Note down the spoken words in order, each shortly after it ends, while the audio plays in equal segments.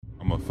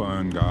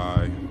fun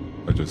guy.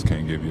 I just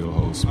can't give you a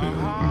whole spiel.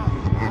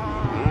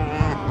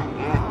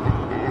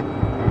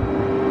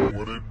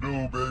 What it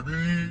do,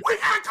 baby? We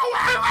got to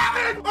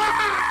 11!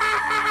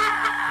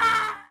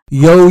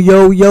 Yo,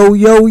 yo, yo,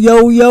 yo,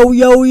 yo, yo,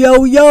 yo,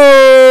 yo,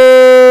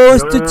 yo.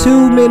 It's the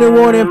 2 Minute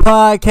Warning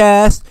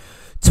Podcast.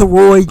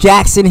 Roy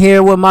Jackson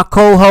here with my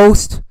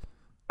co-host.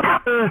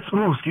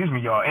 Excuse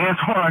me, y'all.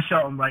 Antoine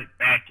Shelton right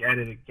back at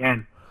it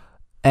again.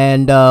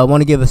 And I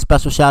want to give a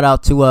special shout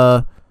out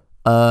to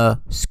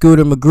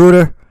Scooter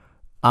Magruder.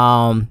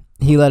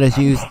 He let us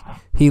use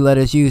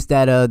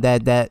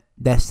that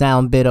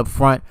sound bit up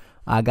front.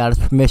 I got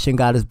his permission,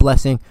 got his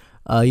blessing.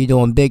 You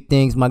doing big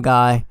things, my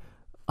guy.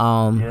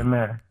 Yeah,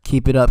 man.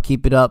 Keep it up.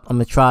 I'm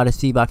gonna try to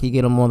see if I can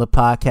get him on the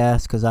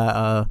podcast because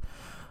I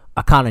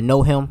kind of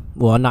know him.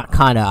 Well, not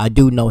kind of. I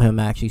do know him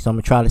actually. So I'm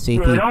gonna try to see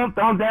if he. Don't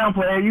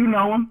downplay it. You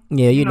know him.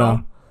 Yeah, you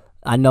know.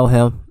 I know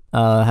him.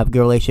 Have a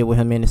good relationship with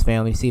him and his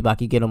family. See if I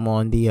can get him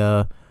on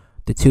the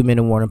 2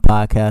 Minute Warning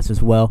Podcast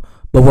as well.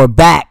 But we're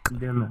back.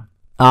 Yeah, man.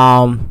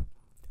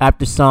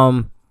 After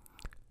some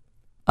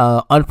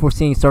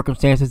unforeseen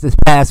circumstances this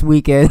past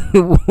weekend,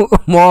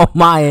 more on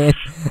my end.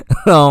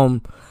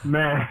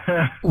 Man,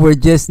 we're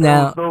just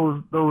now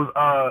those 2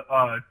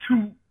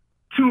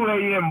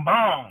 a.m.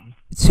 bombs.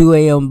 2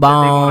 a.m.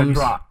 bombs.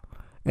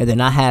 And then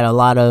I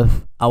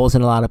was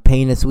in a lot of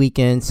pain this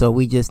weekend, so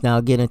we just now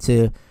getting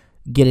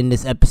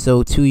this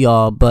episode to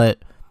y'all.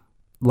 But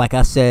like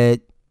I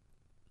said,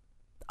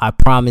 I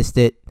promised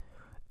it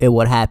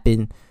would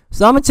happen.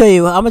 So I'm gonna tell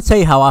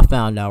you how I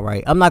found out,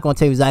 right? I'm not gonna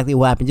tell you exactly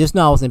what happened. Just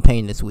know I was in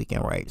pain this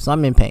weekend, right? So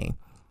I'm in pain,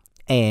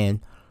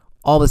 and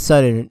all of a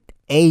sudden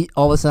I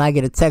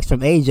get a text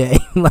from AJ.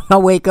 I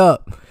wake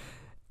up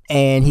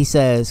and he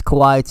says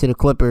Kawhi to the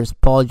Clippers,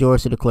 Paul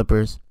George to the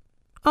Clippers.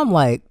 I'm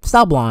like,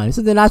 stop lying.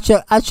 So then I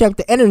check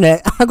the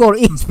internet. I go to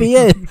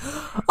ESPN.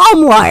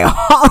 I'm like,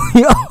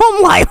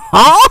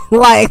 huh?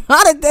 Like,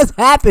 how did this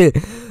happen?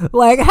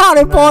 Like, how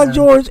did Paul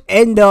George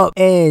end up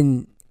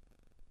in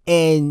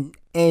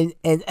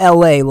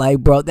LA? Like,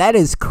 bro, that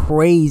is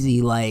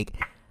crazy. Like,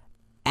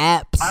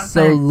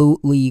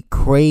 absolutely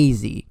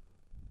crazy.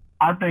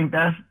 I think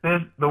that's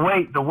the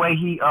way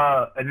he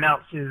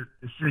announced his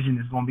decision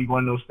is gonna be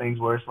one of those things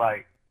where it's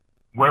like,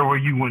 where were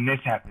you when this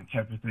happened,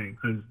 type of thing.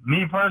 Because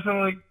me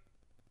personally,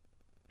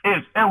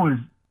 it was.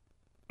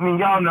 I mean,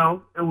 y'all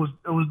know it was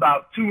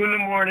about 2 in the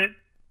morning.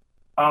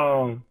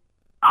 I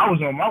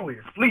was on my way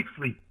to sleep.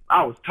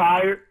 I was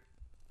tired.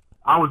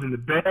 I was in the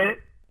bed,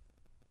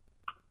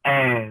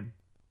 and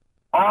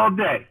all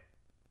day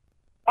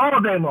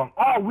long,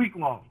 all week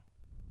long,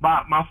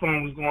 my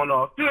phone was going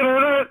off. So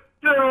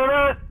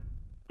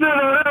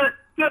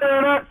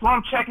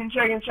I'm checking,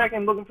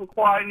 looking for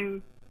quiet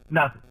news.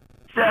 Nothing.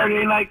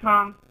 Saturday night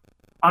comes.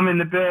 I'm in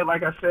the bed,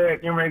 like I said,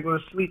 getting ready to go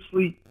to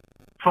sleep.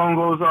 Phone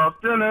goes off.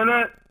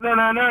 I'm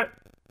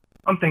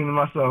thinking to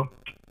myself,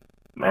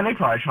 man, they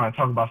probably trying to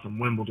talk about some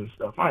Wimbledon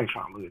stuff. I ain't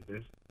trying to look at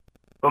this.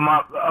 But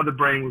my other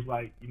brain was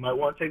like, you might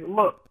want to take a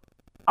look.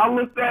 I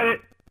looked at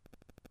it.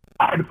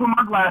 I had to put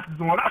my glasses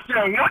on. I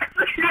said, what?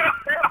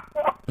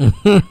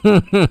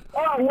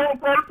 I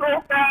woke up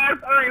so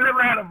fast. I ain't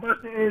never had a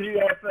burst of energy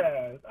that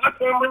fast. I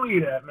can't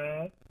believe that,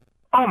 man.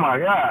 Oh, my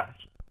gosh.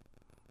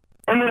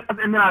 And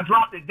then I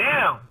dropped it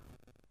down.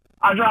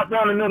 I dropped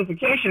down the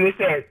notification. It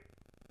said,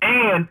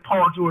 and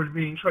Paul George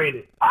being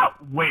traded.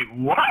 Wait,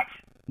 what?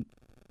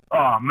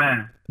 Oh,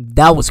 man.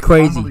 That was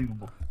crazy.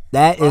 Unbelievable.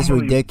 That is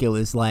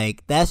ridiculous.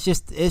 Like,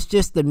 it's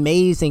just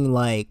amazing,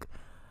 like,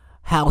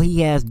 how he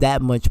has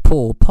that much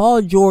pull.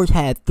 Paul George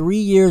had 3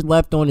 years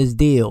left on his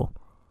deal.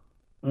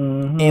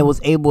 Mm-hmm. And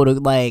was able to,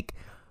 like,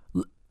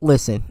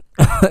 listen.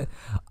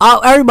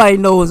 Everybody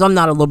knows I'm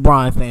not a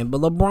LeBron fan,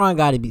 but LeBron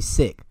got to be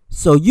sick.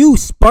 So you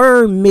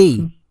spur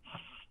me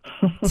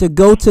to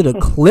go to the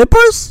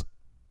Clippers?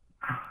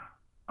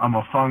 I'm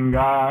a fun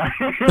guy.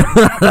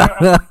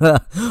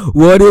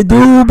 What it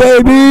do,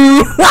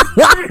 baby?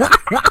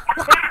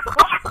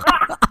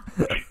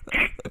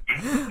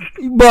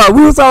 Bro,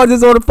 we was all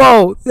just on the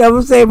phone. I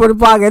was saying for the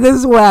podcast. This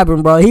is what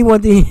happened, bro. He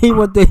went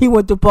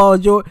to Paul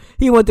George.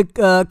 He went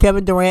to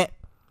Kevin Durant.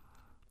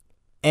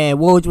 And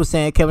Woj was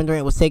saying Kevin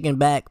Durant was taken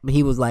back, but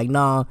he was like,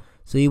 nah.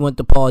 So he went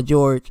to Paul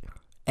George,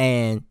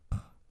 and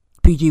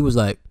PG was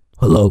like,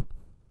 hello.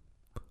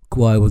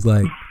 Kawhi was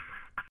like,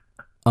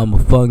 I'm a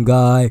fun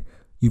guy.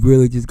 You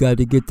really just got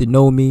to get to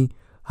know me.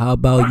 How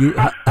about you?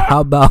 How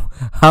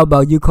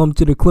about you come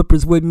to the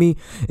Clippers with me,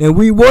 and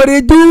we what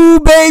it do,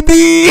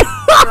 baby?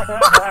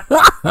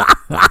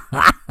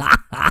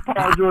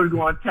 Paul George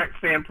going to text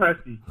Sam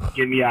Presti,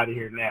 get me out of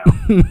here now.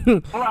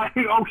 Like,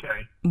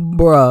 okay,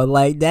 bro,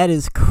 like that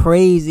is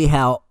crazy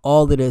how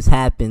all of this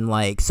happened.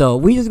 Like, so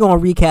we just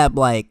gonna recap.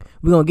 Like,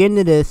 we're gonna get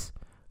into this.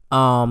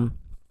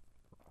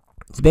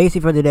 It's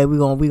basically for today. We're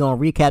gonna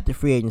recap the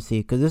free agency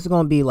because this is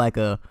gonna be like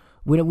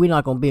we're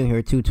not gonna be in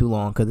here too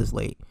long because it's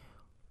late.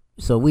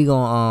 So we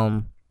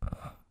gonna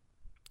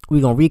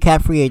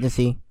recap free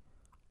agency.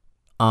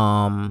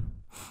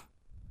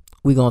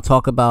 We gonna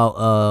talk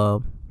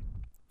about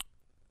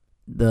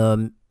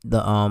the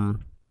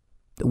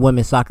the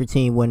women's soccer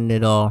team winning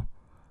it all.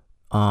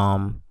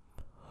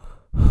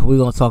 We're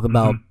gonna talk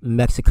about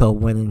Mexico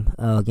winning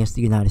against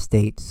the United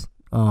States.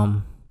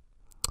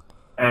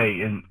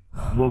 Hey, and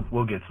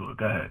we'll get to it.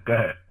 Go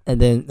ahead.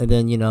 And then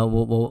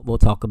we'll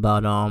talk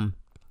about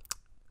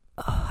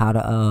how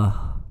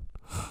to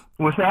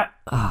What's that?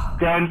 Go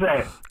ahead and say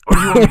it. Or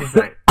you want me to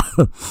say it?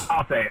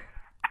 I'll say it.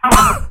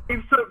 He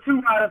took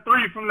 2 out of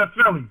 3 from the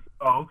Phillies.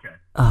 Oh, okay.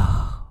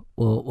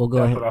 We'll go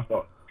That's ahead. what I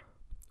thought.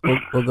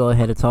 We'll go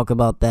ahead and talk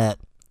about that.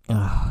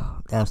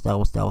 That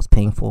was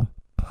painful.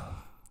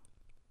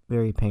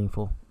 Very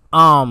painful.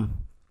 So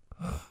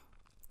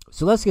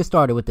let's get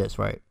started with this,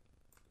 right?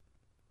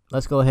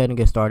 Let's go ahead and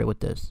get started with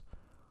this.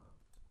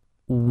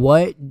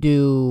 Alright,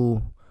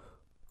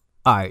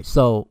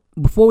 so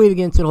before we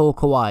get into the whole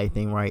Kawhi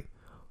thing, right?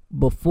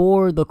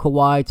 Before the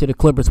Kawhi to the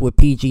Clippers with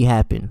PG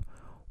happened,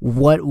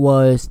 what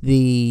was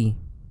the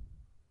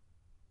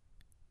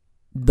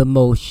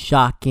most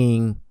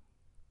shocking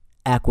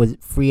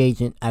free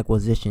agent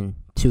acquisition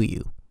to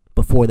you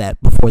before that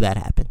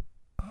happened?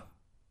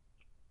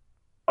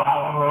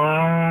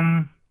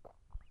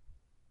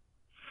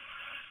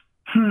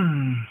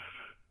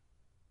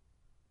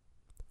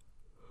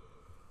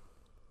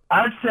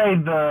 I'd say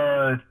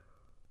the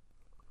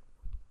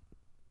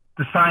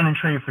sign and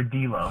trade for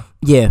D'Lo.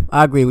 Yeah,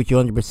 I agree with you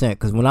 100%.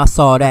 Because when I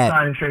saw that,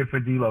 sign and trade for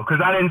D'Lo,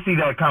 because I didn't see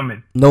that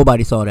coming.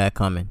 Nobody saw that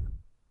coming.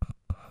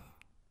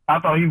 I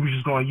thought he was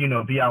just going,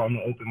 be out on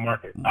the open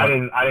market. I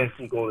didn't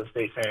see Golden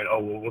State saying, "Oh,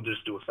 well, we'll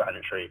just do a sign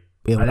and trade."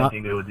 Yeah, I didn't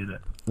think they would do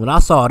that. When I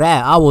saw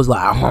that, I was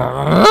like,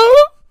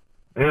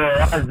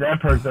 yeah,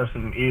 that perked up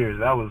some ears.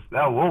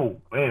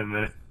 Whoa, wait a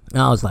minute.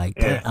 I was like,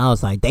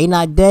 they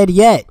not dead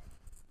yet.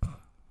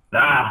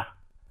 Nah,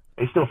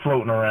 they still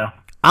floating around.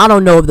 I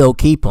don't know if they'll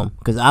keep him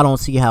because I don't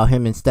see how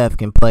him and Steph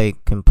can play.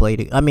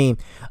 I mean,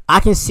 I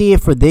can see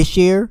it for this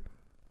year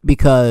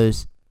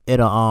because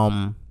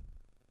it'll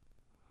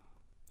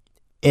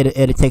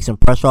take some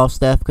pressure off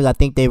Steph because I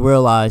think they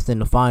realized in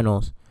the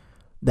finals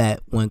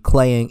that when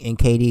Clay and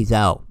KD's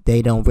out,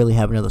 they don't really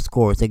have another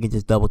scorer. So they can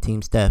just double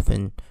team Steph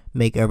and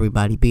make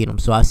everybody beat him.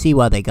 So I see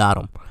why they got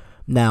him.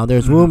 Now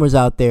there's rumors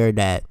out there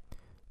that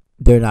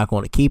they're not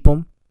going to keep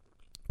him,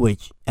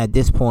 which at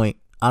this point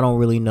I don't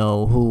really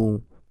know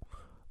who.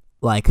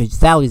 Like, cause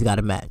salary's got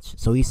to match.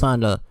 So he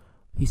signed a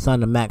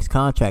max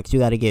contract. So you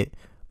got to get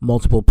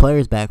multiple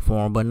players back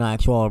for him. But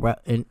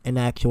in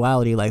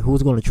actuality, like,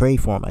 who's going to trade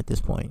for him at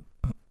this point?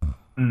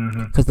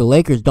 Because the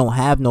Lakers don't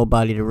have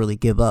nobody to really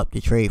give up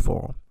to trade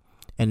for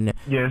him. And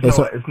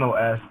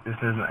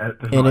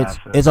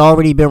it's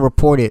already been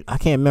reported. I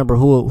can't remember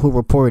who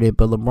reported it,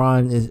 but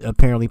LeBron is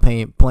apparently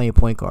playing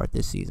point guard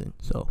this season.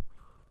 So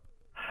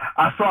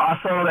I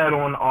saw that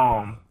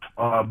on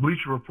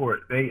Bleacher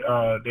Report. They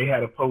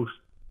had a post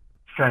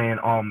saying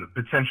the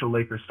potential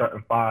Lakers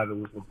starting 5. It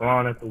was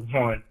LeBron at the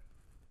 1,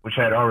 which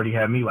had already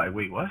had me like,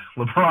 wait, what?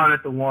 LeBron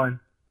at the 1,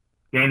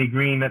 Danny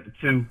Green at the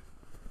 2,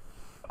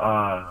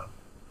 Kuz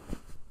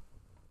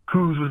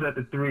was at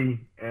the 3,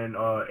 and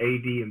AD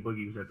and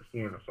Boogie was at the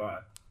 4 and the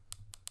 5.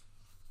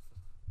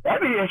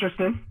 That'd be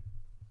interesting.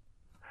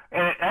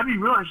 And that'd be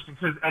real interesting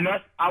because, I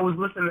was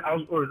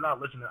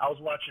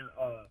watching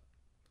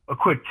a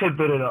quick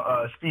tidbit of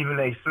the Stephen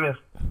A. Smith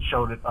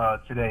show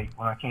today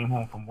when I came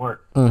home from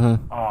work.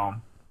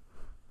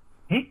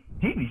 He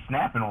be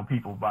snapping on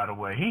people, by the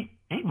way.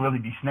 He really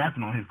be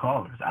snapping on his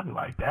callers. I'd be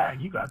like,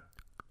 "Dad, you got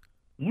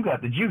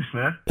the juice,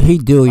 man." He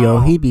do,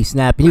 yo. He be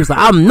snapping. He was like,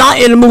 "I'm not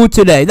in the mood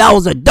today. That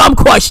was a dumb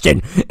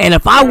question. And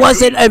if I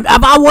wasn't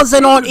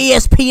on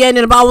ESPN and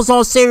if I was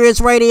on Sirius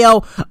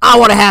Radio, I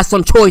would have had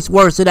some choice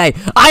words today.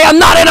 I am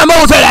not in the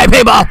mood today,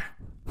 people."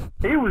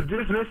 He was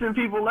dismissing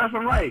people left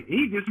and right.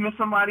 He dismissed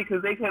somebody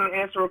because they couldn't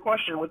answer a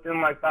question within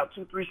like about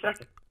 2-3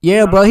 seconds.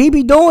 Yeah, bro, he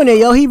be doing it,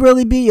 yo. He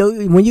really be,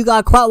 yo. When you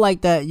got clout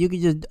like that, you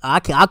could just. I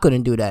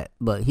couldn't do that,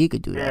 but he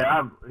could do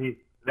that. Yeah,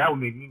 that would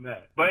make me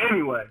mad. But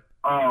anyway,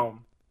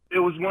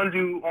 there was one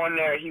dude on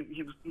there.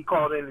 He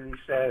called in and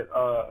he said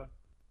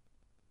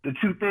the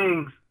two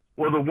things.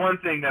 Well, the one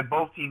thing that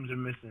both teams are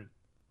missing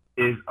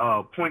is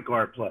point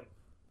guard play.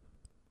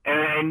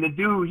 And the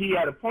dude, he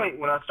had a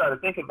point when I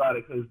started thinking about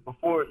it because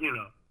before,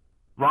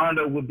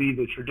 Rondo would be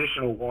the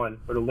traditional one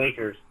for the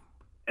Lakers,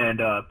 and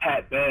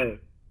Pat Bev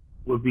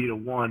would be the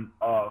one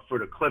for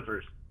the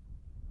Clippers.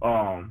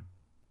 And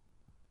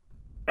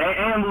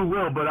Lou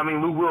Will, but I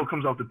mean Lou Will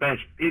comes off the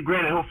bench.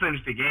 Granted, he'll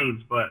finish the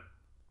games, but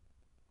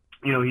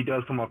he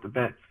does come off the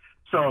bench.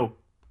 So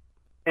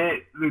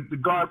the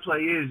guard play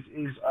is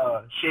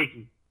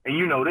shaky,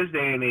 and this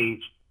day and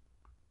age,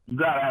 you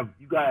gotta have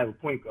a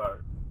point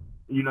guard.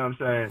 You know what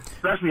I'm saying?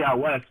 Especially out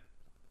west.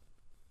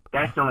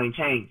 That still ain't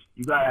changed.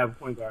 You gotta have a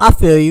point guard. I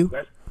feel you.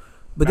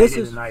 But this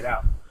is night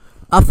out.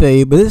 I feel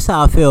you, but this is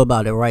how I feel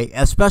about it, right?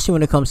 Especially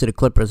when it comes to the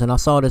Clippers, and I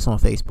saw this on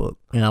Facebook,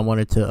 and I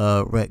wanted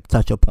to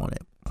touch up on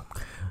it.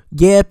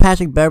 Yeah,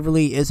 Patrick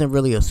Beverley isn't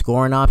really a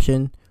scoring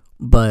option,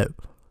 but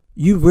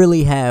you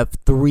really have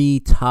 3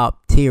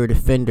 top-tier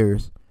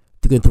defenders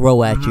that can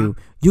throw at you.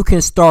 You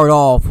can start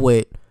off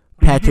with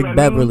Patrick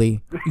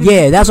Beverly.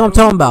 Yeah, that's what I'm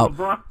talking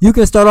about. You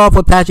can start off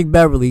with Patrick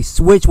Beverly,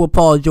 switch with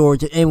Paul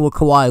George, and end with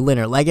Kawhi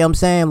Leonard. Like I'm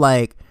saying,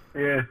 like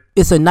yeah,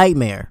 it's a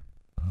nightmare.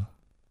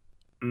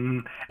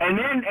 And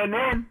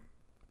then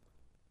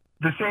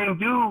the same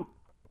dude.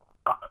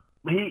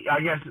 I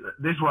guess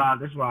this is why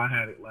I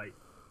had it like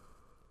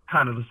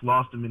kind of just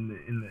lost him in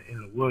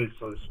the woods,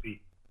 so to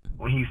speak,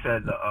 when he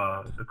said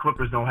the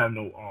Clippers don't have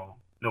no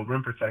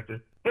rim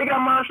protector. They got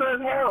Montrezl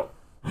Harrell.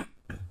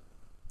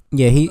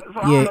 Yeah, I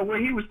don't know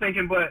what he was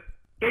thinking, but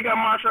they got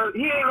Montrezl.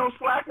 He ain't no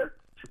slacker.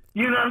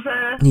 You know what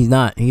I'm saying? He's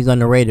not. He's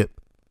underrated.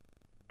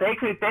 They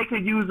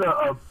could use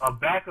a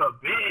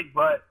backup big,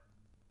 but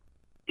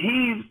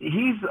he's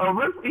a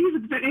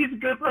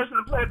good person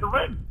to play at the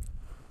rim.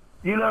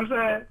 You know what I'm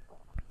saying?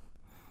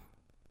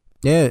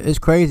 Yeah, it's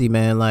crazy,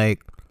 man.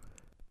 Like,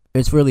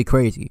 it's really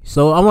crazy.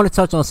 So I want to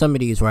touch on some of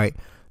these, right?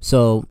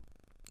 So,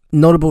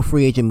 notable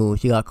free agent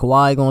moves. You got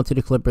Kawhi going to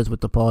the Clippers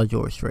with the Paul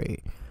George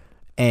trade.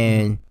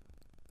 And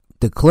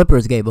the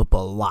Clippers gave up a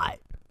lot.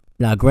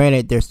 Now,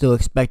 granted, they're still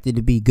expected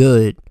to be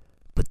good,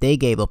 but they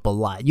gave up a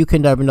lot. You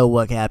can never know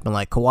what could happen.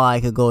 Like,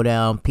 Kawhi could go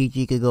down,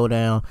 PG could go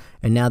down,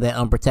 and now that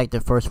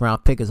unprotected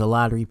first-round pick is a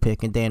lottery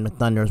pick, and then the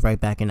Thunder is right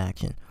back in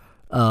action.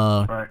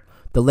 Right.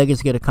 The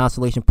Lakers get a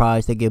consolation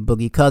prize. They get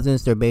Boogie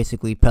Cousins. They're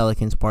basically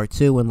Pelicans Part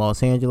 2 in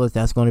Los Angeles.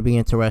 That's going to be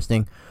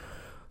interesting.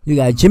 You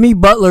got Jimmy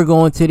Butler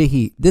going to the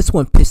Heat. This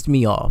one pissed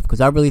me off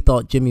because I really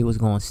thought Jimmy was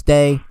going to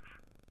stay,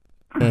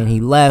 and he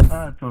left.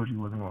 I told you he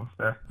wasn't going to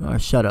stay. All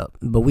right, shut up.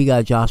 But we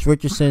got Josh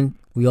Richardson.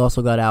 We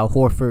also got Al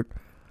Horford.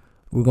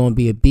 We're going to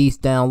be a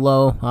beast down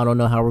low. I don't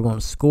know how we're going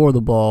to score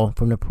the ball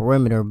from the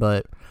perimeter,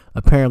 but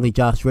apparently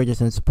Josh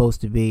Richardson's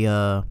supposed to be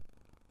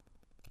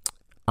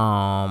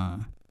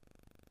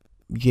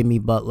Jimmy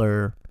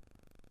Butler,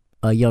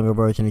 a younger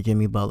version of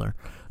Jimmy Butler.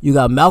 You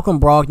got Malcolm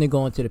Brogdon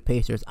going to the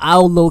Pacers. I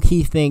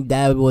low-key think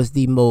that was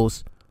the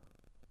most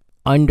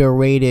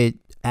underrated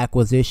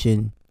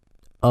acquisition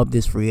of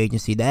this free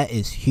agency. That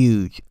is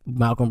huge.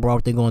 Malcolm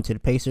Brogdon going to the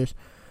Pacers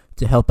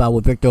to help out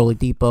with Victor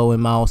Oladipo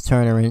and Miles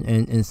Turner and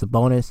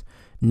Sabonis.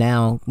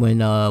 Now, when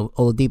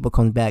Oladipo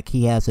comes back,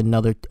 he has a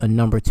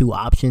number 2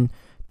 option.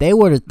 They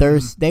were the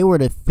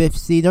 5th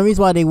seed. The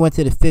reason why they went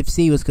to the 5th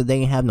seed was because they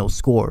didn't have no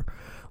score.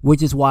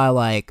 Which is why,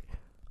 like,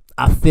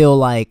 I feel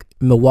like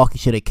Milwaukee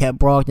should have kept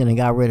Brogdon and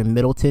got rid of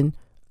Middleton.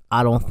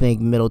 I don't think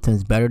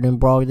Middleton's better than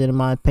Brogdon, in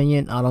my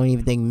opinion. I don't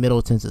even think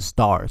Middleton's a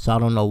star, so I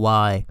don't know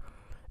why.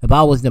 If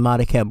I was them, I'd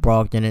have kept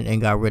Brogdon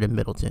and got rid of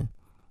Middleton.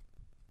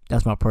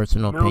 That's my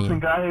personal opinion. Middleton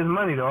got his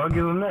money, though. I'll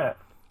give him that.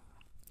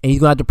 And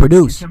he's going to have to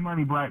produce. Get your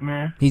money, black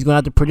man. He's going to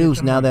have to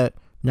produce now that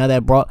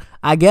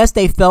I guess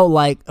they felt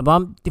like, if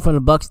I'm from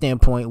the Bucks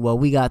standpoint, well,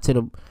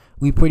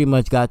 we pretty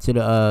much got to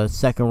the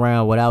second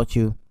round without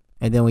you.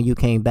 And then when you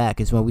came back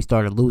is when we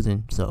started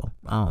losing. So,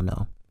 I don't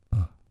know.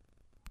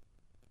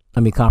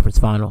 Conference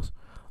finals.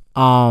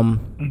 Of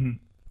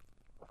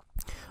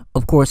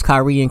course,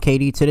 Kyrie and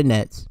KD to the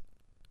Nets.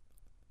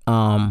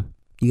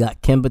 You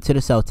got Kemba to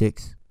the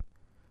Celtics.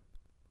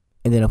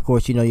 And then, of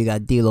course, you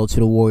got D'Lo to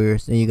the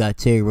Warriors. And you got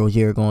Terry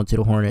Rozier going to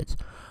the Hornets.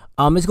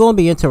 It's going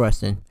to be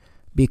interesting.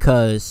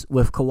 Because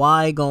with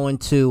Kawhi going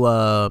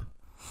to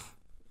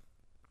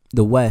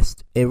the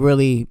West, it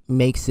really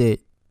makes it,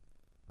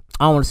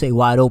 I don't want to say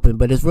wide open,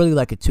 but it's really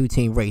like a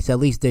 2-team race, at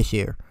least this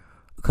year.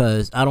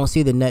 Because I don't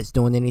see the Nets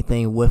doing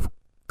anything with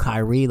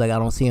Kyrie. Like, I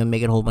don't see him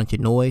making a whole bunch of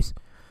noise.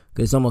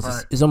 Because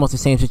it's almost the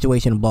same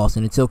situation in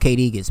Boston until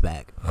KD gets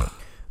back.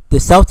 The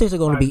Celtics are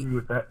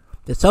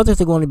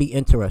going to be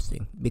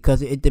interesting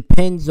because it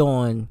depends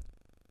on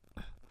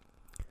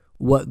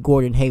what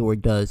Gordon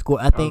Hayward does.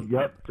 I think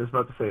just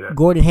about to say that.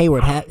 Gordon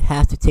Hayward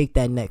has to take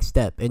that next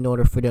step in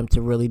order for them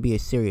to really be a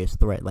serious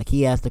threat. Like,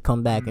 he has to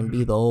come back and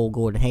be the old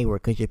Gordon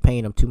Hayward because you're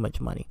paying him too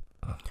much money.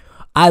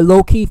 I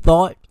low-key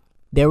thought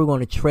they were going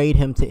to trade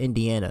him to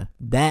Indiana.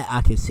 That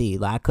I could see.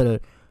 Like, I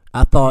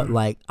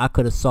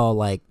could have saw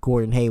like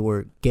Gordon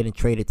Hayward getting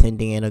traded to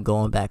Indiana,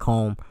 going back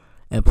home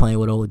and playing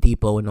with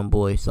Oladipo and them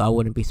boys. So I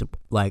wouldn't be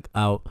but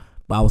I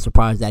was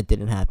surprised that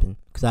didn't happen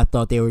because I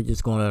thought they were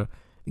just going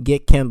to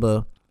get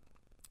Kemba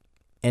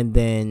and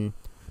then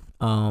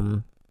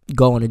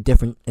go on a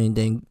different and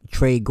then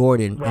trade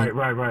Gordon.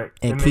 Right.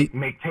 And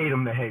make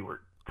Tatum the Hayward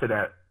to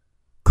that.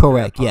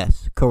 Correct.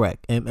 Yes.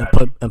 Correct. And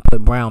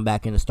put Brown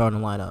back in the starting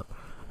lineup.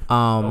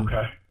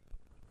 Okay.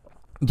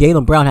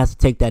 Jaylen Brown has to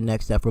take that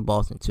next step for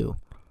Boston too.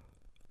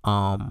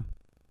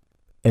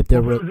 If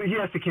they're he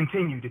has to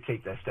continue to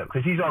take that step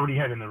because he's already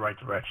heading in the right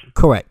direction.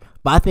 Correct.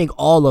 But I think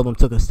all of them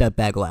took a step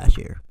back last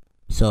year.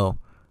 So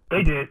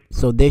they did.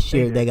 So this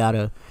year they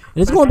gotta.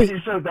 And it's going to be.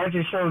 That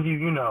just shows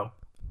you,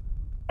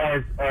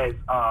 as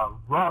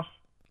rough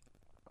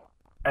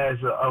as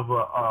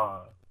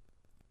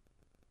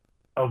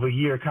of a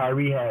year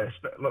Kyrie has.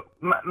 Look,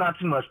 not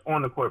too much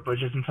on the court, but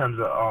just in terms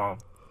of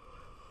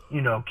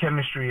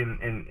chemistry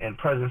and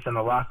presence in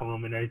the locker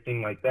room and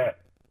everything like that.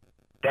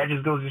 That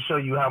just goes to show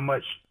you how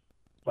much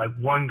like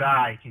one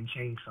guy can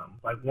change something.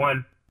 Like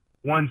one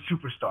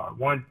superstar,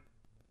 one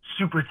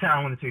super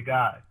talented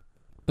guy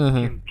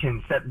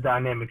can set the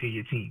dynamic of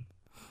your team.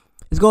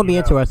 It's going to be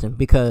interesting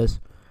because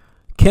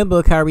Kemba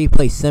and Kyrie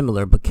play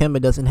similar, but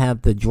Kemba doesn't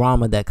have the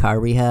drama that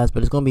Kyrie has.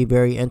 But it's going to be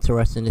very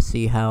interesting to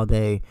see how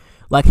they.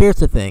 Like, here's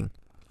the thing.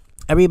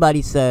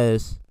 Everybody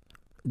says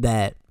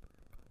that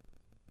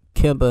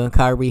Kemba and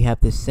Kyrie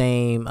have the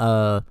same.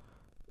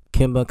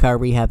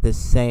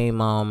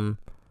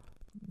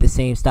 The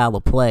same style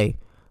of play.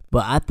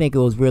 But I think it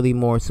was really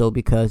more so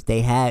because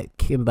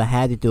Kemba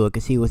had to do it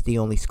because he was the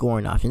only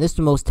scoring option. This is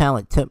the most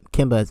talent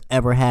Kemba has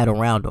ever had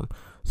around him.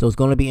 So it's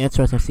going to be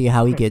interesting to see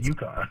how he gets.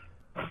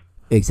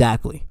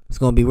 Exactly. It's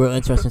going to be real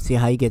interesting to see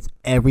how he gets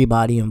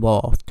everybody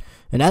involved.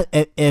 And that,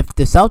 if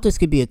the Celtics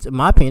could be, in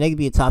my opinion, they could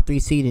be a top 3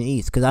 seed in the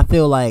East. Because I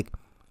feel like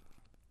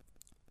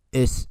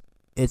it's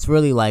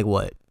really like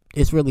what?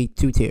 It's really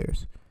 2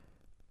 tiers.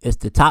 It's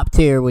the top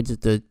tier, which is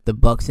the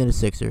Bucks and the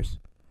Sixers.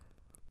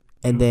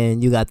 And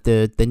then you got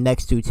the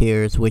next 2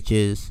 tiers, which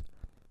is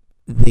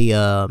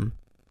the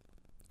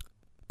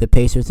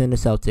Pacers and the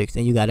Celtics.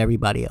 And you got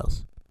everybody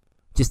else.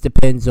 Just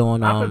depends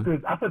on. I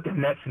put the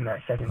Nets in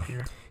that second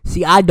tier.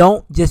 See, I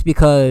don't, just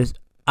because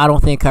I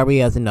don't think Kyrie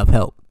has enough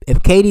help. If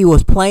KD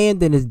was playing,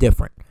 then it's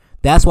different.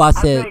 That's why I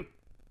said.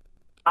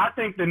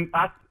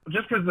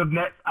 Just because the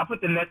Nets, I put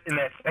the Nets in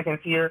that second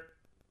tier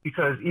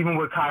because even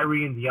with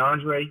Kyrie and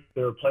DeAndre,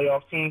 they're a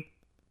playoff team.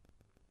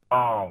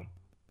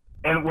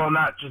 And well,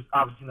 not just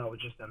obviously not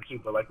with just them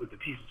too, but like with the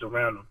pieces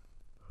around them.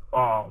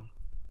 I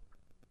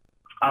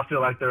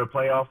feel like they're a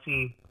playoff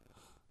team,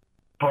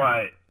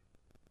 but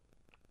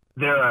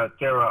they're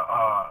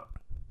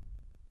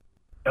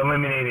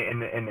eliminated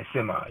in the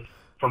semis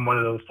from one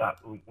of those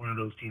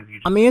teams.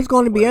 I mean, it's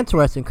going to be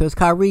interesting because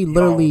Kyrie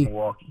literally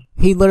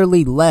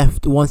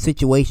left one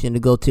situation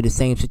to go to the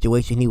same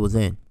situation he was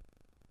in.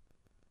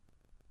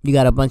 You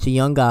got a bunch of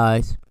young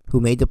guys who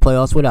made the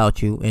playoffs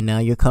without you, and now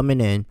you're coming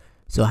in.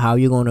 So how are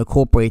you going to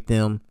incorporate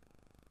them?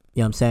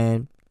 You know what I'm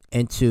saying?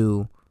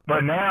 Into.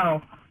 But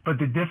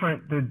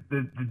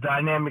the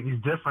dynamic is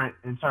different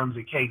in terms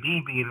of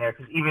KD being there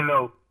because even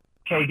though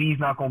KD's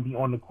not going to be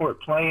on the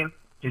court playing,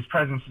 his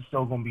presence is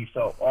still going to be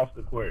felt off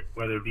the court,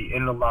 whether it be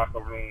in the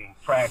locker room,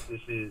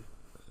 practices,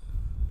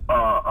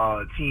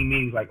 team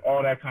meetings, like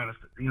all that kind of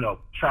stuff,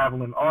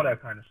 traveling, all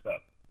that kind of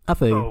stuff. I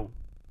feel you.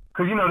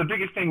 Because, the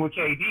biggest thing with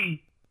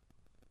KD,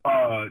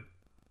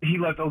 he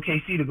left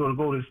OKC to go to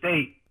Golden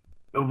State.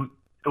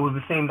 It was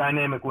the same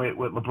dynamic with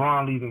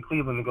LeBron leaving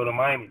Cleveland to go to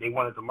Miami. They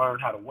wanted to learn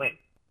how to win.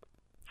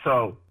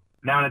 So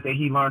now that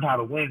he learned how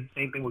to win,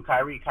 same thing with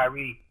Kyrie.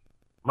 Kyrie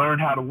learned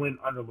how to win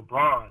under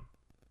LeBron.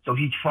 So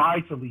he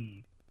tried to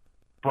leave,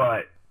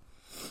 but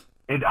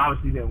it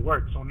obviously didn't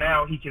work. So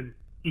now he can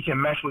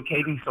mesh with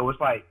KD. So it's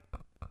like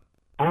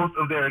both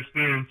of their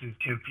experiences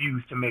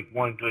confused to make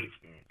one good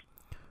experience.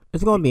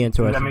 It's going to be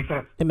interesting. Does that make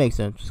sense? It makes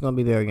sense. It's going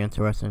to be very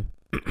interesting.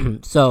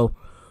 So,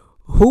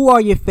 who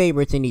are your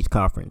favorites in each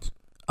conference?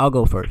 I'll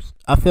go first.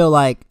 I feel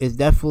like it's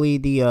definitely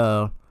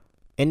the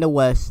in the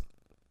West.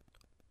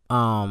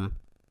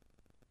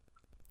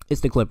 It's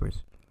the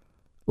Clippers.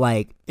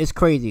 Like, it's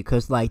crazy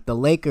because like the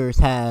Clippers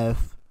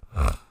have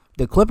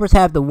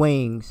the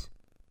wings,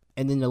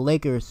 and then the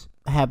Lakers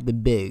have the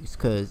bigs.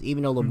 Because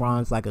even though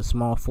LeBron's like a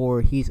small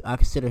forward, I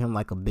consider him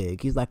like a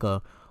big. He's like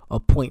a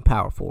point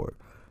power forward.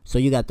 So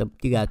you got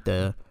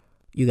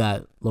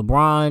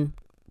LeBron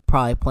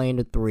probably playing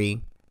the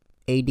 3,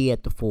 AD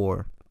at the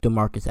 4,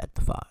 DeMarcus at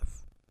the 5.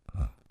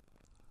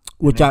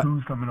 Who's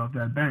coming off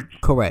that bench?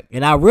 Correct.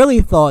 And I really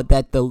thought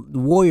that the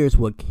Warriors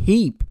would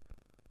keep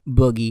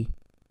Boogie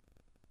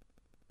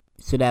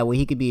so that way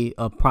he could be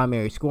a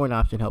primary scoring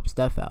option, help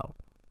Steph out.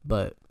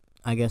 But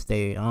I guess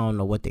I don't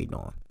know what they're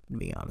doing, to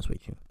be honest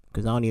with you,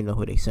 because I don't even know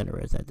who their center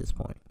is at this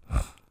point.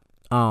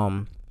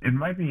 It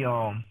might be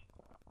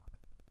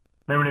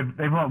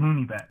they brought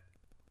Looney back.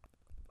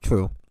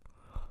 True.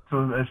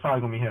 So it's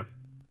probably gonna be him.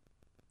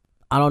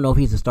 I don't know if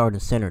he's a starting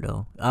center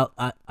though.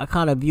 I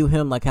kind of view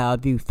him like how I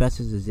view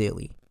Festus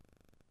Ezeli.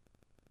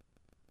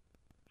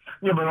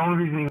 Yeah, but the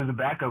only reason he was a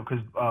backup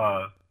because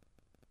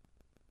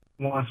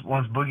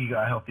once Boogie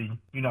got healthy,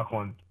 you're not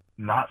going to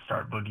not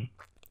start Boogie.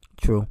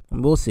 True.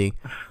 We'll see.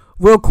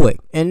 Real quick,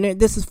 and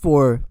this is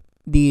for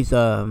these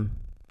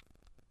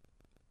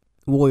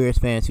Warriors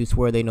fans who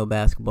swear they know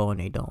basketball and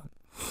they don't.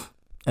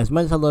 As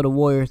much as I love the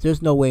Warriors,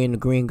 there's no way in the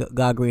green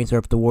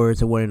earth the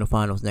Warriors are winning the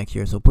finals next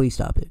year. So please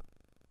stop it.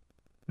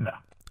 No.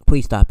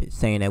 Please stop it.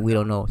 Saying that we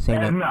don't know. Let's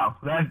clear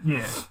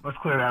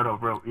that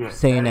up, bro. Yeah.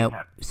 Saying that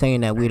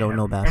we don't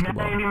know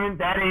basketball. And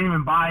that ain't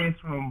even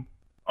biased from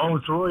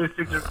Troy a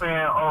Sixers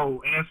fan.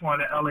 Antoine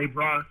the LA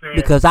Bron fan.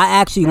 Because I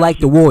actually like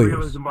the Warriors. The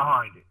realism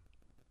behind it.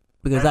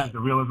 Because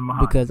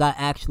I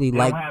actually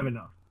like. Don't have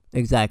enough.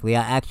 Exactly.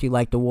 I actually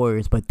like the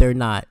Warriors, but they're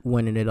not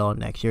winning it all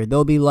next year.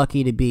 They'll be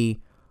lucky to be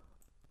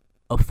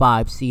a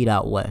 5 seed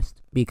out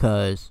west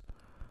because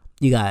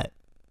you got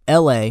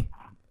LA,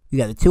 you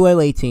got the 2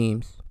 LA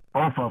teams.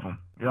 Both of them.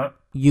 Yep.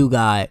 You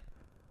got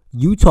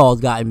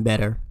Utah's gotten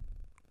better.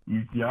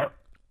 Yep.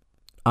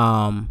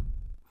 Of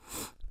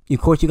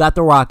course, you got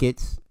the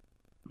Rockets.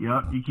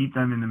 Yep. You keep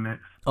them in the mix.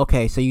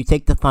 Okay, so you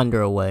take the Thunder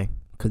away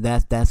because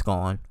that's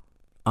gone.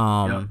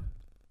 Yep.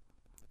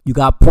 You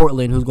got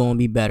Portland, who's going to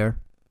be better.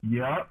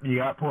 Yep, you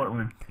got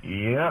Portland.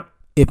 Yep.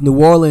 If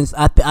New Orleans,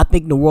 I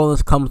think New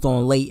Orleans comes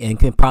on late and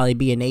can probably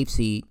be an 8th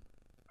seed.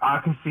 I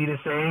can see the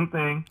same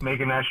thing,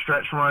 making that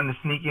stretch run to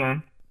sneak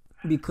in.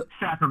 Because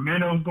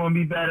Sacramento's going to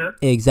be better.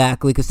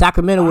 Exactly, because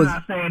Sacramento was. I'm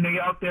not saying they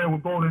out there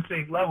with Golden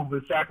State level,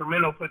 but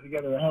Sacramento put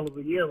together a hell of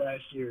a year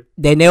last year.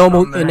 They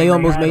almost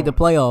made the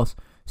playoffs.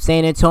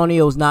 San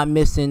Antonio's not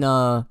missing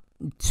two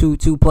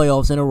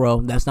playoffs in a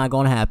row. That's not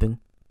going to happen.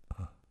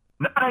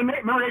 No, they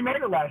made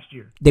it last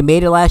year. They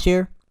made it last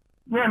year?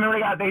 Yeah, no,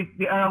 they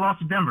lost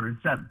to Denver in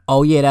 7.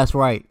 Oh yeah, that's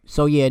right.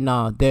 So yeah,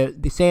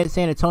 the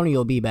San Antonio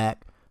will be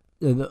back.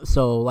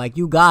 So like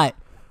you got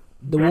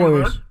the Denver.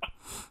 Warriors.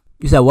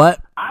 You said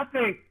what? I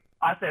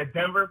said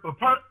Denver, but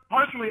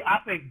personally, I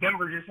think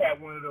Denver just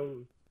had one of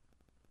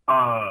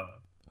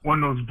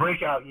those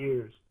breakout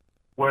years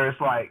where it's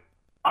like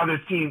other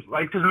teams,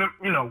 like because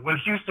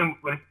when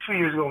 2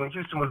 years ago when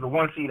Houston was the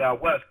 1 seed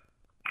out west.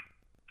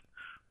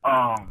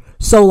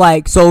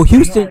 So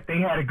Houston, they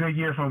had a good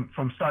year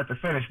from start to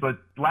finish, but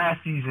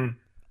last season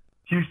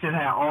Houston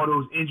had all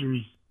those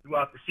injuries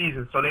throughout the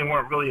season, so they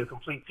weren't really a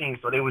complete team.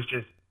 So it was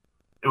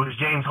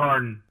James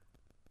Harden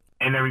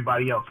and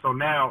everybody else. So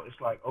now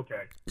it's like,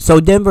 okay. So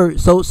Denver,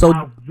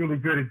 how really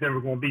good is Denver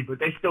going to be? But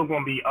they still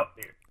going to be up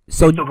there.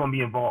 They're still going to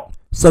be involved.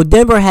 So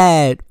Denver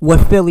had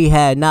what Philly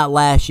had, not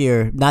last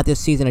year, not this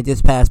season or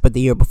this past, but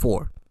the year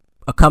before,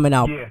 a coming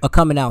out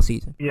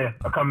season. Yeah,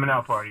 a coming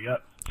out party.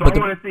 Yep. So I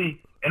want to see,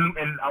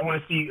 and I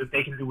want to see if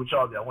they can do what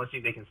y'all did. I want to see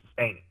if they can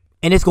sustain it.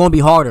 And it's going to be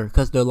harder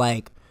because they're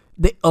like,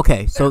 so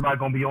everybody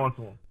going to be on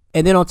to them.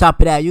 And then on top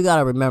of that, you got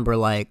to remember,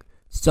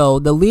 so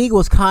the league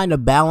was kind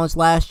of balanced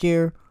last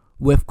year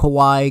with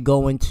Kawhi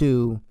going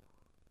to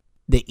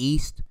the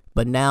East,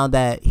 but now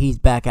that he's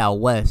back out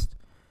West,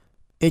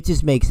 it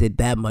just makes it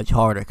that much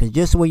harder. Because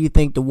just when you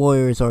think the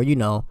Warriors are,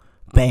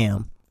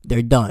 bam,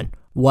 they're done.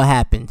 What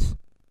happens?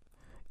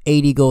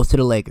 AD goes to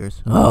the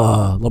Lakers.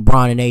 Oh,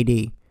 LeBron and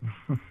AD.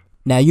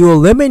 Now you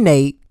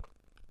eliminate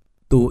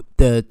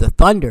the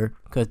Thunder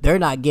because they're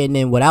not getting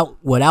in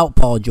without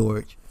Paul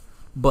George.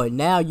 But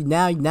now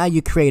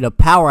you create a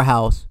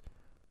powerhouse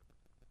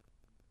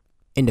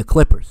in the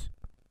Clippers.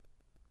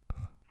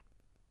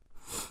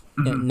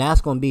 And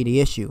that's going to be the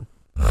issue.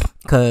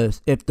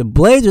 Because if the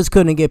Blazers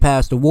couldn't get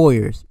past the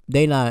Warriors,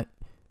 you know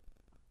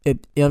what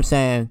I'm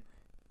saying?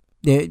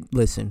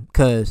 Listen,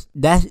 because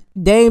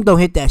Dame don't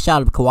hit that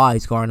shot of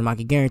Kawhi's guarding him. I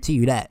can guarantee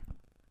you that.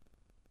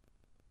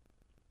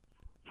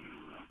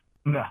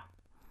 No.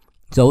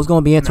 So it's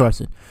going to be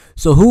interesting.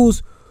 So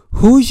who's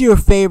your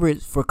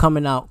favorite for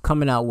coming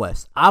out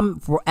West?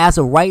 As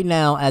of right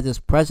now, as it's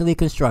presently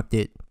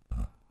constructed,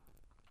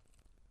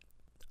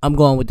 I'm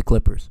going with the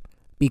Clippers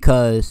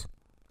because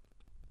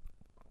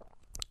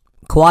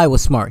Kawhi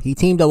was smart. He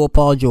teamed up with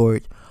Paul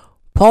George.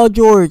 Paul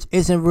George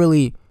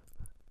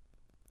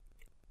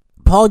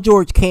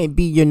can't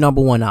be your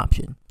number one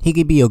option. He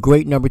could be a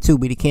great number 2,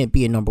 but he can't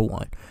be a number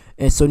 1.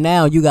 And so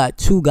now you got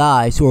 2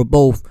 guys who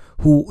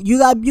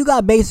you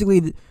got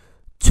basically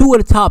 2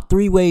 of the top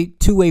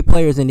two-way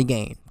players in the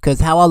game. Because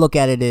how I look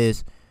at it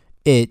is,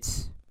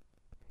 it's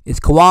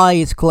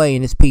Kawhi, it's Klay,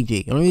 and it's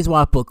PG. The only reason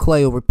why I put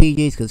Klay over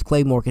PG is because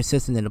Klay more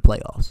consistent in the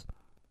playoffs.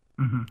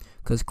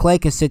 Because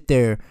Klay can sit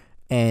there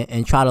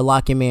and try to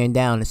lock your man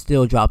down and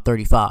still drop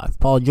 35.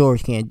 Paul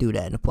George can't do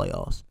that in the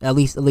playoffs. At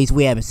least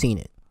we haven't seen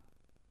it.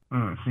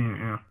 Seen it,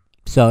 yeah.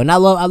 So, and I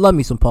love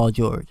me some Paul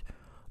George.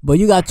 But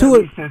you got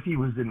since he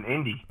was in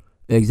Indy.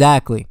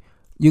 Exactly.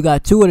 You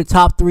got 2 of the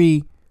top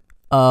 3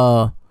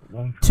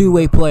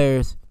 two-way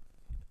players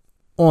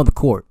on the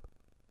court.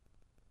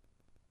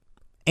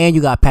 And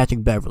you got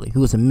Patrick Beverly,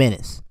 who is a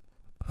menace.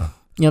 You know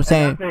what I'm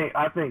saying?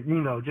 I think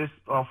just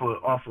off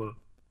of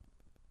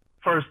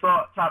first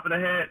thought, top of the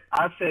head,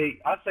 I'd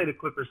say the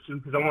Clippers too,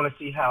 because I want to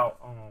see how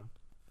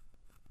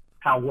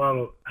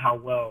well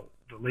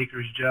the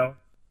Lakers gel.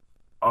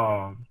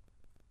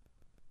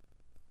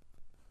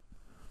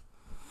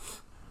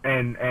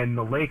 And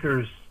the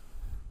Lakers,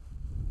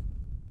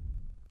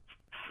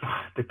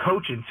 the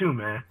coaching too,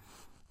 man.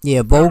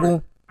 Yeah,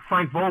 Vogel.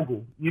 Frank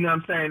Vogel. You know what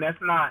I'm saying? That's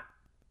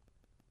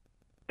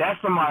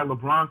somebody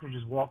LeBron can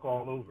just walk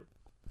all over.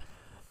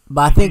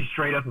 But I think he's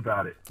straight up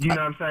about it. You know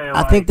what I'm saying?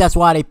 I think that's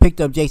why they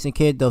picked up Jason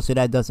Kidd though, so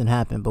that doesn't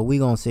happen. But we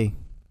gonna see.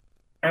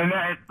 And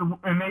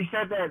they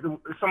said that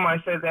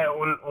somebody said that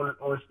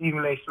on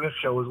Stephen A. Smith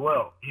show as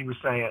well. He was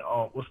saying,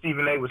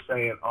 Stephen A. was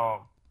saying,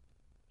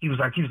 he was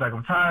like,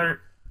 I'm tired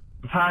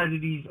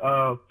of these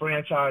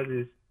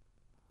franchises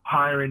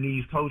hiring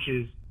these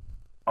coaches,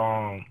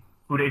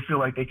 who they feel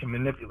like they can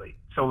manipulate.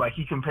 So like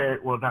he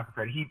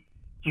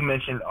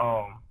mentioned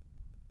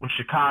with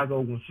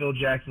Chicago when Phil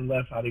Jackson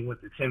left, how they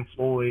went to Tim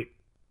Floyd,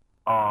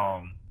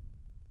 and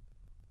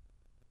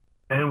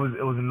it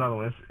was another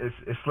one.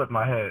 It slipped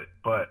my head,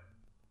 but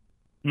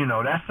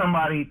that's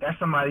somebody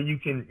you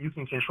can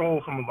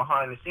control from a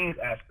behind the scenes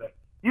aspect.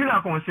 You're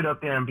not going to sit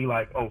up there and be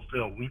like, oh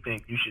Phil, we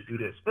think you should do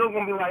this. Phil's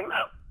going to be like,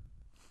 no.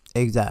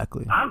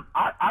 Exactly. I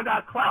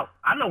got clout.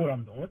 I know what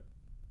I'm doing.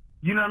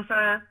 You know what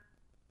I'm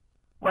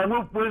saying? Like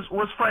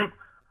what's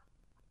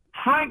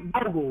Frank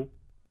Vogel,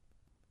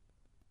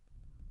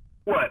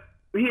 what?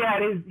 He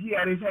had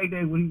his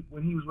heyday when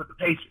he was with the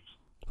Patriots.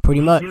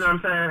 Pretty much. You know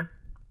what I'm saying?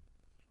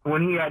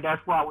 When he had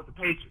that squad with the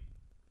Patriots.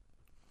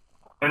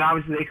 And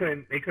obviously they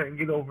couldn't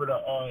get over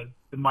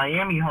the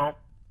Miami hump.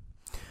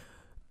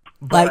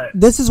 But, like,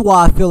 this is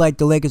why I feel like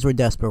the Lakers were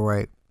desperate,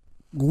 right?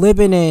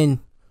 Living in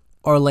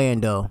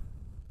Orlando,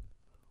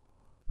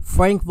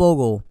 Frank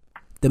Vogel,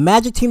 the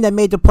Magic team that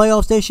made the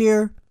playoffs this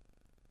year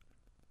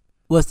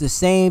was the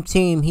same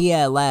team he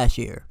had last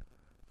year.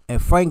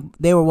 And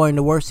they were one of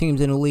the worst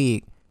teams in the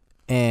league.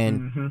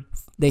 And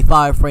they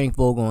fired Frank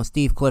Vogel, and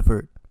Steve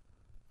Clifford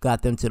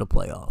got them to the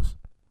playoffs.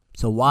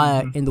 So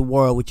why in the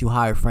world would you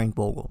hire Frank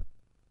Vogel?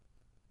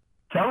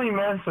 Tell me,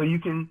 man, so you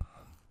can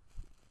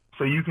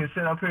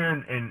sit up here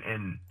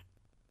and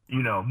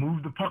you know,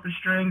 move the puppet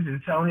strings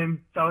and tell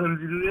him to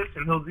do this,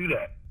 and he'll do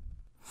that.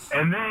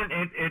 And then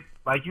it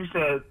like you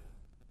said,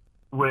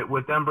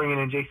 with them bringing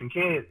in Jason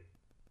Kidd,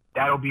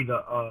 that'll be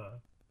the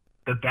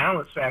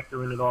balance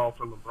factor in it all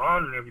for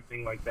LeBron and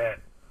everything like that.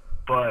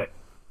 But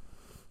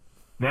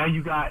now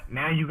you got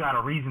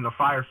a reason to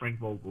fire Frank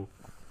Vogel,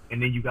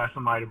 and then you got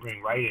somebody to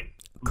bring right in.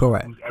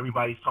 Correct. Who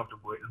everybody's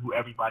comfortable with, who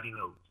everybody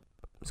knows.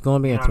 It's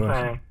going to be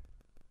interesting.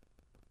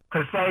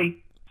 Because say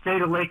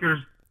the Lakers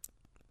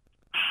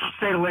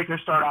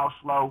start out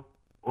slow,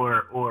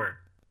 or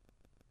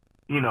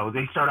you know,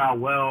 they start out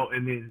well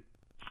and then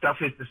stuff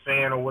hits the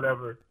fan or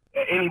whatever.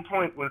 At any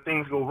point when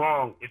things go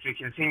wrong, if it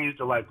continues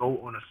to like go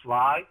on a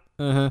slide,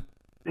 then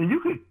you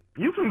can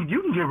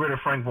get rid of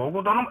Frank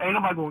Vogel. Ain't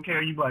nobody gonna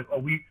care. You be like, oh,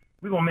 we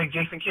gonna make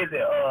Jason Kidd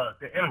the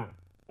interim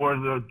or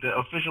the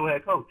official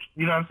head coach.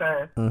 You know what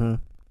I'm saying?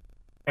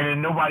 And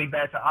then nobody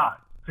bats an eye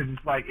because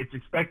it's like it's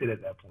expected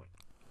at that point.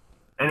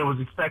 And it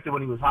was expected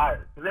when he was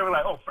hired. Because they were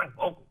like, oh, Frank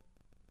Vogel.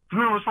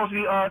 Remember, it was supposed to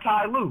be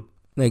Ty Lue.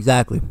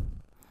 Exactly.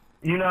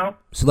 You know?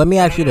 So let me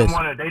ask you this.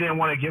 They didn't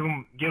want to give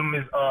him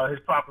his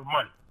proper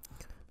money.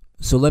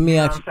 So let me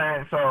ask you. Know what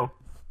I'm saying? So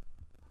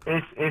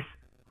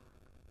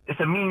it's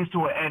a means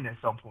to an end at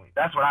some point.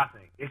 That's what I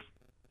think. It's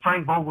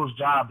Frank Vogel's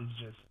job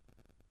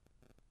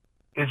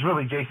is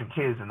really Jason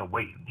Kidd's in the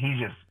waiting.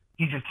 He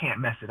just can't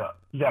mess it up.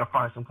 You got to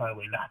find some kind of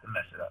way not to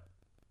mess it up.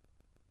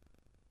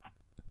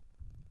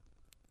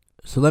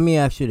 So let me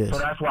ask you this. So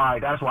that's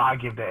why I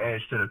give the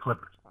edge to the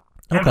Clippers.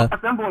 Okay.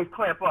 And them boys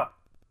clamp up.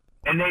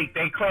 And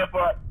they clamp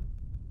up.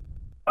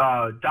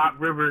 Doc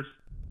Rivers,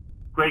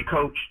 great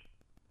coach.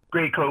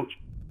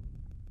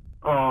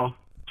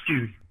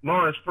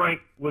 Lawrence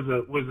Frank was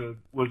a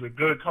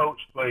good coach,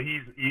 but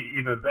he's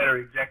even better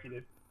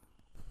executive.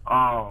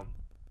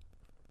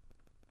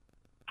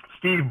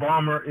 Steve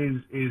Ballmer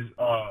is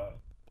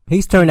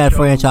he's turned that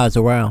franchise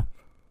around.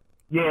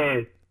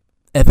 Yeah.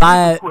 If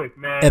I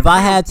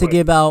had to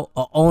give out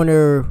an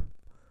owner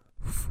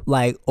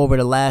like over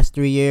the last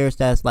 3 years,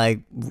 that's like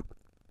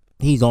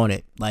he's on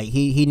it. Like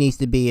he needs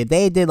to be. If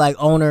they did like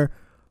owner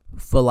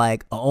for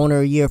like an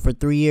owner a year for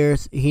 3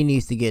 years, he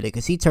needs to get it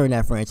because he turned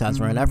that franchise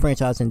around. That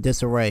franchise in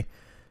disarray,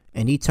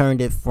 and he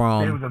turned it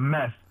from. It was a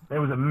mess. There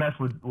was a mess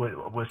with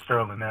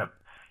Sterling. That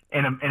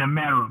in a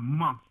matter of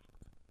months,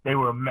 they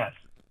were a mess,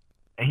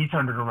 and he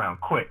turned it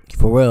around quick.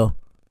 For real,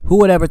 who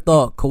would ever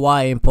thought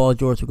Kawhi and Paul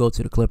George would go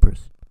to the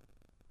Clippers?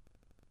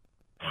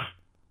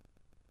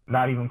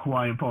 Not even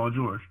Kawhi and Paul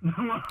George. You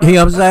know what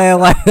I'm saying?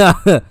 Like,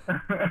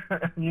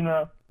 you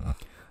know,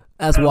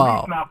 that's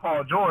wild. It's not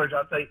Paul George.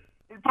 I'll tell you.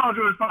 Paul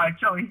George probably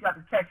chilling. He got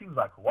the text. He was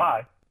like,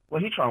 Kawhi, well,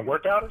 he trying to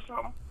work out or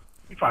something?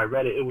 He probably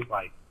read it. It was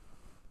like,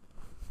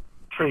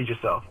 trade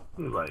yourself.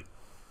 He was like,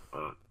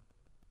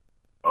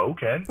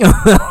 okay. You know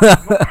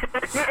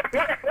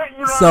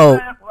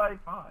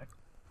like, fine.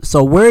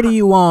 So where do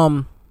you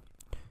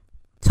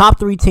top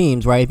 3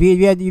 teams, right?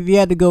 If you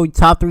had to go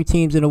top 3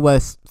 teams in the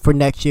West for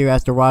next year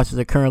as the rosters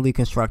are currently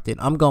constructed,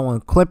 I'm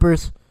going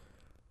Clippers,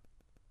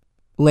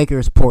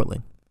 Lakers,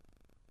 Portland.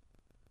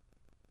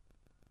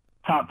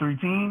 Top 3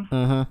 teams?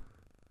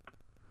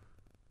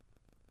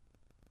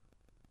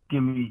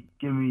 Give me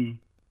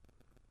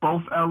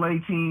both LA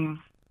teams.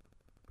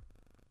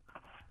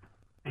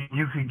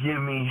 You could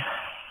give me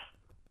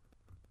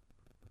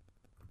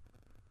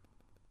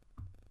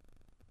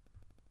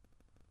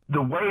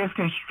the way it's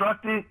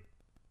constructed.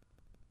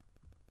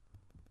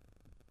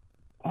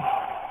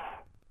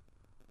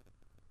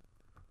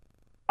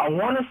 I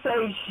want to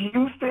say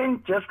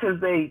Houston just because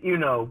they, you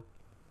know,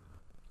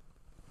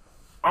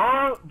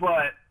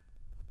 but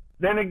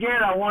then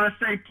again, I want to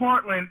say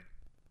Portland.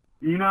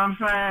 You know what I'm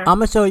saying? I'm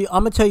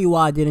gonna tell you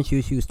why I didn't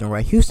choose Houston.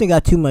 Right? Houston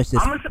got too much. I'm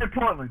gonna say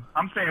Portland.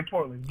 I'm saying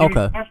Portland.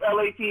 Okay. Both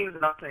LA teams,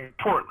 and I'm saying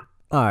Portland.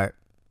 All right.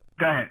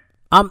 Go ahead.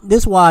 This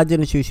is why I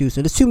didn't choose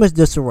Houston. There's too much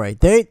disarray.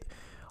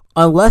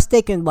 Unless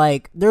they can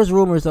like, there's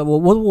rumors of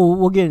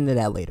we'll get into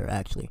that later.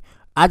 Actually,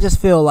 I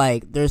just feel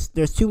like there's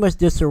too much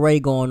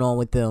disarray going on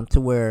with them to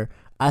where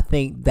I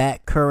think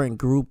that current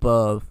group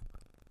of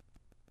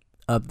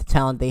the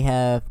talent they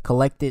have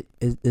collected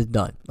is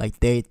done.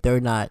 Like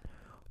they're not.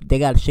 They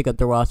got to shake up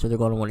the roster. They're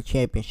going to win a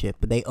championship,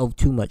 but they owe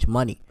too much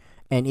money.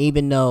 And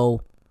even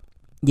though,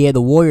 yeah,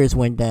 the Warriors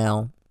went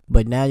down,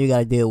 But now you got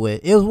to deal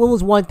with it.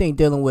 Was one thing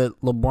dealing with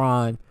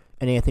LeBron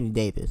and Anthony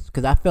Davis,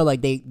 because I feel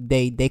like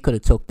they could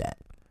have took that.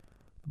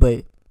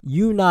 But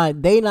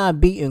they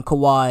not beating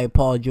Kawhi,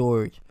 Paul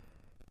George.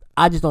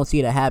 I just don't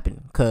see that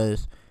happening,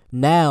 because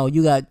now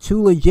you got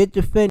two legit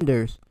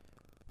defenders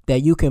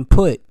that you can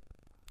put.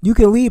 You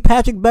can leave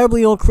Patrick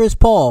Beverly on Chris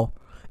Paul,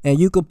 and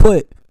you could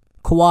put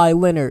Kawhi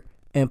Leonard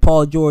and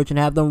Paul George and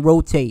have them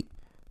rotate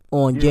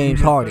on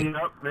James Harden.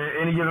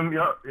 Any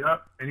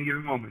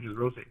given moment, just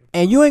rotate.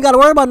 And you ain't got to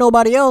worry about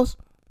nobody else,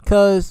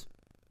 because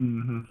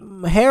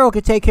Harold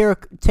can take care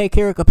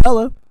of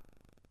Capella.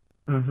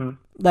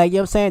 Like, you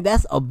know what I'm saying?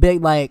 That's a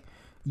big, like,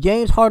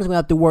 James Harden's going to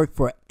have to work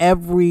for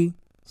every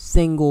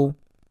single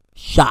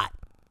shot.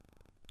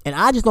 And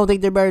I just don't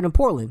think they're better than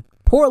Portland.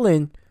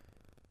 Portland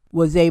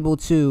was able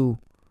to,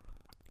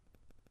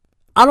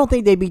 I don't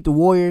think they beat the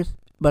Warriors,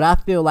 but I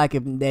feel like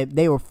if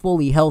they were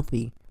fully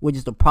healthy, which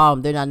is the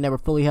problem, they're not never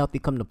fully healthy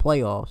come to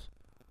playoffs.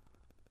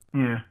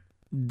 Yeah.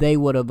 They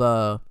would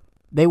have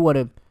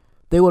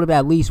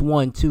at least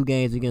won 2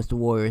 games against the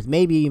Warriors,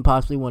 maybe even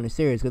possibly won the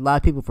series, because a lot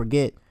of people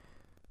forget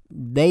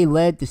they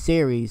led the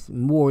series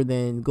more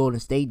than Golden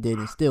State did,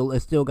 and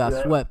still got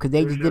swept because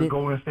they just didn't.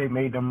 Golden State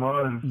made them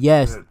runs.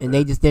 Yes, and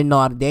they just didn't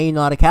know. They ain't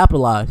know how to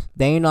capitalize.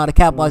 They ain't know how to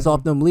capitalize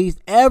off them leads.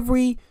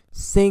 Every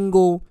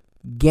single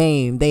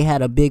game, they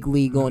had a big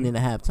lead going into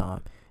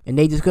halftime, and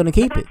they just couldn't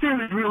keep it. That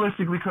series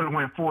realistically could have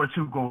went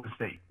 4-2 Golden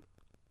State.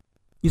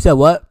 You said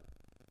what?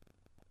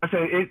 I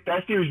said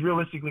that series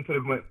realistically could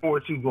have went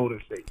 4-2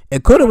 Golden State.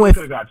 It could have went.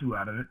 Could have got 2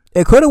 out of it.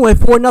 It could have went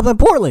 4-0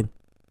 Portland.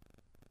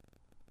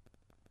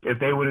 If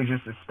they would have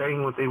just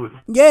sustained what they would.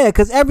 Yeah,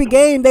 because every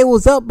game they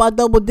was up by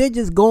double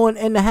digits going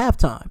into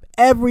halftime.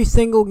 Every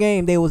single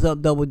game they was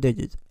up double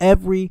digits.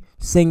 Every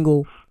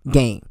single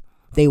game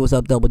they was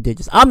up double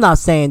digits. I'm not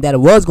saying that it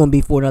was going to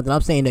be 4-0.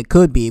 I'm saying it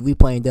could be if we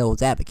playing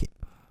devil's advocate.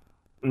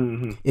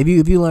 If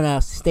you learn how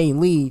to sustain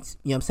leads,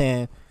 you know what I'm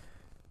saying,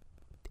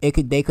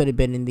 they could have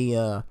been in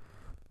the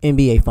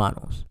NBA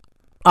Finals.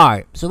 All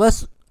right, so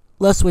let's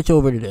switch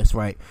over to this,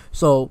 right?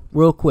 So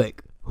real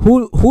quick.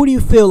 Who do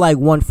you feel like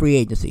won free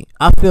agency?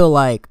 I feel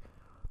like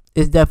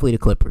it's definitely the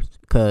Clippers.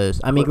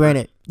 Because, I mean,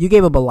 granted, you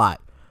gave up a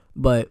lot.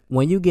 But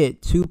when you get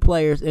 2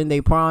 players in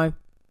their prime,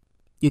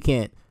 you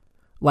can't.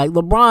 Like,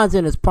 LeBron's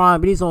in his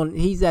prime, but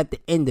he's at the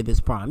end of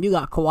his prime. You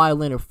got Kawhi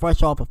Leonard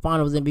fresh off a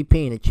Finals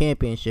MVP and a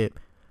championship.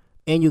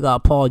 And you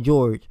got Paul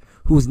George,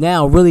 who's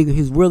really going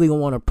to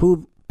want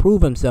to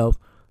prove himself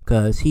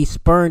because he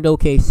spurned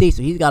OKC.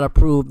 So he's got to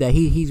prove that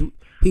he's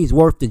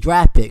worth the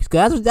draft picks.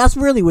 Because that's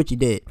really what you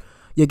did.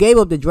 You gave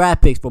up the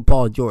draft picks for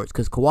Paul George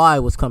because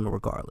Kawhi was coming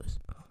regardless.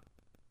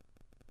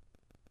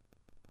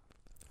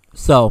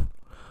 So,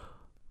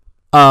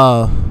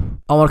 I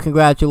want to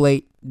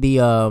congratulate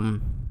the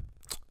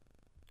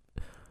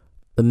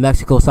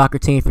Mexico soccer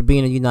team for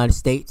being in the United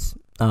States.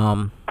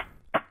 Again.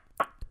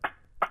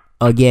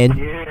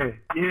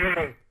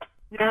 Yeah.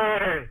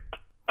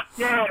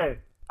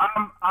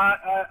 I'm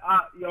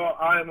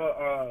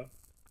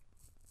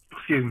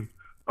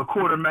a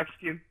quarter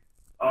Mexican.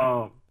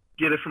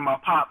 Get it from my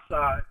pop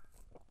side.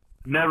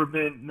 Never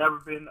been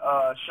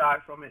shy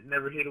from it.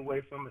 Never hid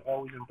away from it.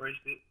 Always embraced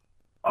it.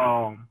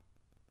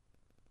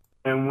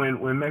 And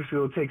when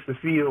Mexico takes the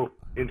field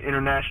in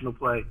international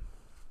play,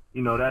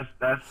 you know that's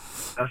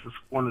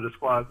one of the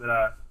squads that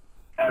I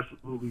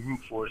absolutely root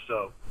for.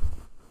 So,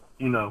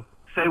 you know,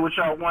 say what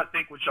y'all want,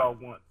 think what y'all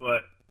want,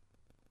 but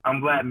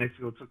I'm glad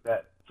Mexico took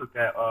that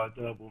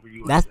dub over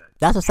USA.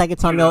 That's the second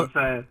time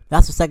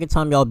That's the second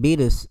time y'all beat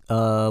us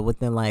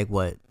within like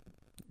what?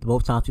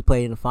 Both times we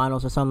played in the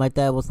finals or something like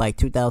that. It was like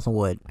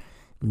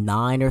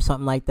 2009 or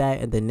something like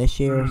that, and then this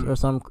year or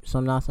some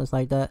nonsense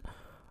like that.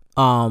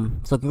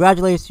 So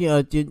congratulations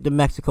to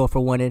Mexico for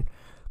winning.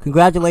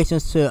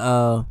 Congratulations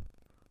to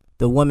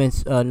the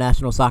women's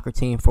national soccer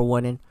team for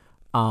winning.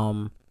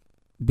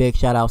 Big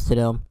shout outs to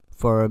them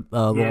for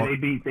they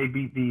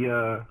beat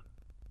the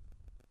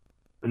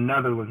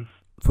Netherlands.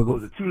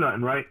 Was it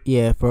 2-0, right?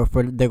 Yeah,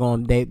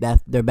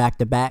 they're back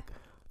to back.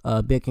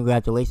 Big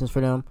congratulations for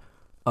them.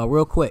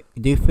 Real quick,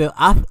 do you feel?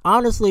 I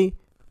honestly,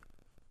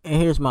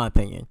 and here's my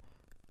opinion,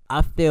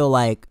 I feel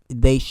like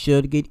they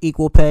should get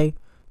equal pay.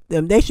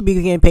 They should be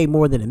getting paid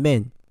more than the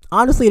men.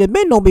 Honestly, the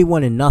men don't be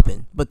winning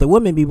nothing, but the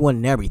women be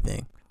winning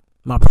everything.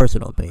 My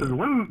personal opinion.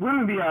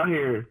 Women be out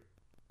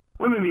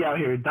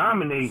here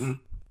dominating,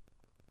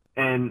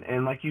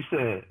 and like you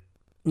said,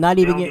 not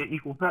even get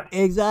equal pay.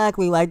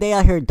 Exactly, like they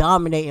out here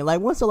dominating. Like,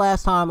 when's the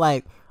last time?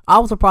 Like, I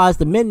was surprised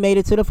the men made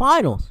it to the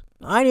finals.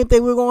 I didn't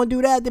think we were going to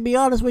do that, to be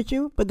honest with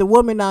you. But the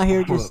women out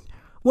here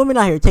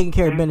taking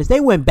care of business. They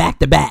went back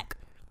to back.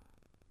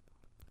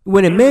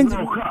 When the men's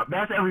World Cup,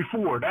 that's every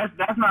 4.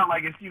 That's not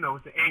like it's it's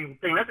an annual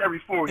thing. That's every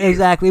 4 years.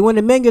 Exactly. When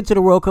the men get to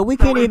the World Cup, we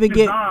can't even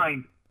get.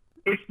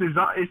 It's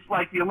designed. It's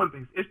like the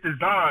Olympics. It's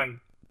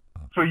designed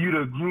for you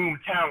to groom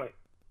talent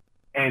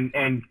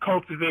and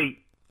cultivate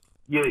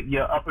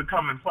your up and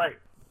coming players.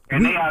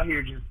 And they out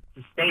here just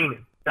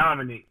sustaining,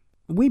 dominating.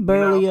 We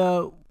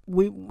barely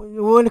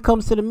when it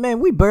comes to the men,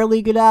 we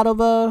barely get out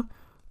of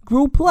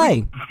group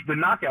play. The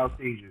knockout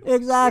stages.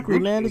 Exactly,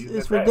 man.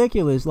 It's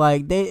ridiculous.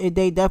 Like they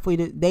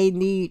definitely they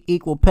need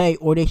equal pay,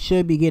 or they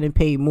should be getting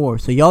paid more.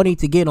 So y'all need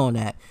to get on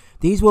that.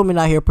 These women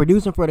out here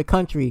producing for the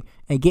country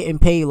and getting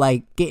paid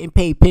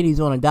pennies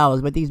on the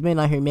dollars, but these men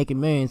out here making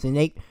millions, and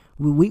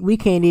we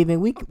can't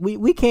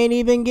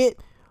even get.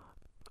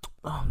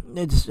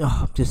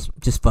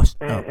 Just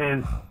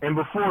frustrated. And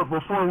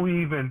before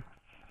we even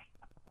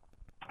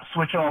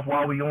switch off,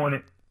 while we on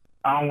it,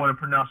 I don't want to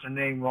pronounce her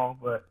name wrong,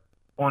 but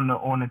on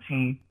the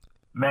team,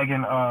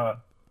 Megan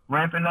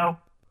Rapinoe.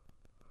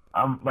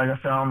 Like I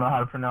said, I don't know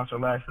how to pronounce her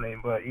last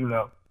name, but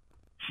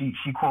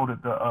she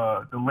quoted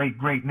the late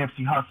great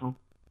Nipsey Hussle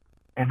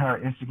in her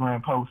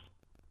Instagram post.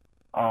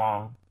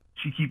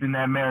 She keeping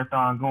that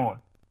marathon going,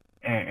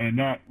 and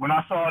that when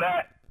I saw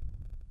that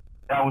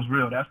was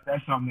real. That's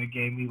something that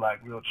gave me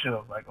like real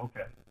chills. Like,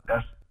 okay,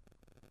 that's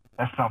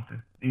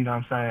something. You know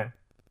what I'm saying?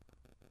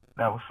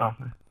 That was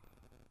something.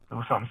 It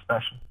was something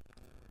special.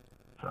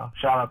 So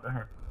shout out to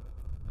her.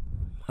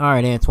 All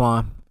right,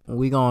 Antoine,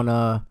 we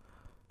gonna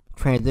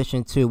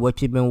transition to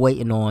what you've been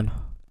waiting on.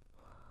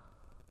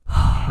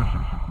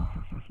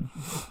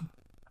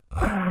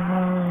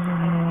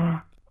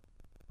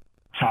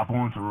 Chop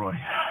on to Roy.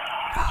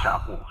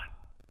 Chop on.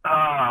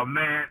 Oh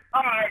man.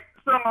 All right.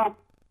 So,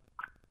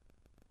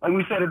 like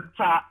we said at the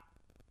top,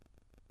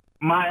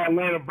 my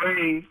Atlanta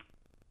Braves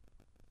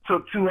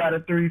took 2 out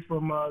of 3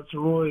 from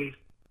Teroy's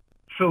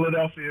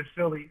Philadelphia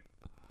Phillies.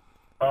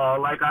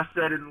 Like I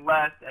said in the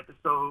last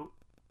episode,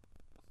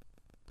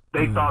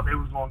 they thought they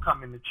was going to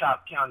come into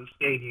Chop County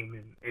Stadium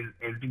and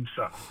do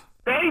something.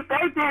 They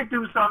did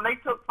do something.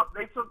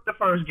 They took the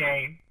first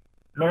game.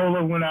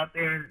 Nola went out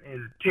there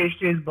and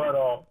pitched his butt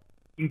off.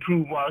 He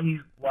proved why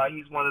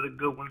he's one of the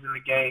good ones in the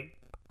game.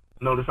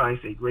 Notice I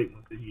ain't say great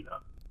ones because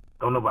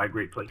don't nobody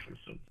great play for the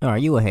Phillies. All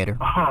right, you a hater.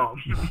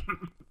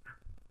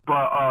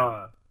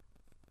 But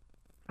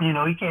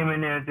he came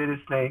in there and did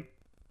his thing,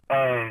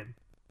 and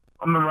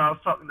I remember I was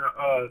talking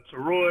to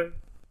Roy,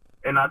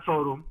 and I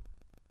told him,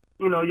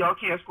 y'all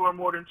can't score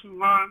more than 2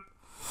 runs.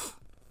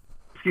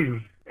 Excuse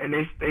me. And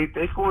they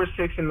scored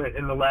 6 in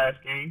the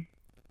last game,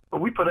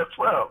 but we put up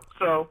 12.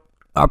 So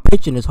our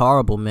pitching is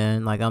horrible,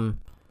 man.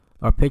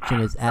 Our pitching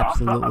is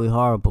absolutely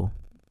horrible.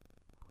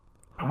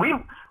 We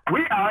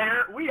out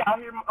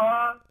here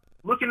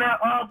looking at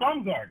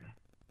Bumgarner.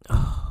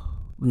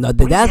 No,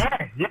 that's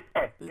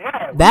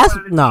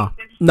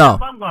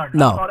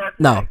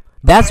no.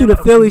 That's who the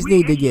Phillies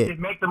need to get.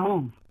 Make the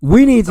move.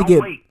 We need to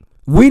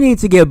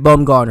get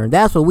Bumgarner.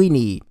 That's what we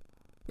need.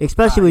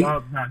 Especially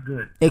y'all not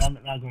good. I'm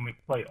not gonna make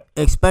the playoffs.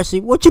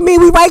 Especially, what you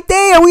mean? We right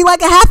there. We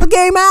like a half a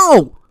game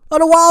out of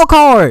the wild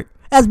card.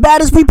 As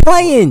bad as we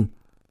playing.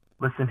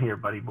 Listen here,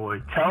 buddy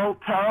boy. Tell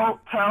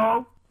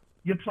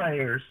your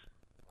players,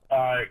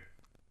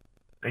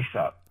 they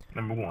suck.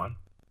 Number one.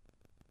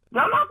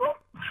 Y'all not going.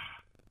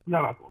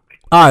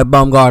 All right,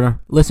 Bumgarner.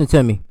 Listen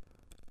to me.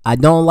 I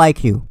don't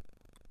like you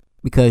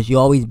because you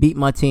always beat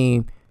my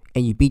team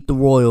and you beat the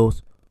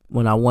Royals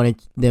when I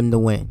wanted them to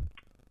win.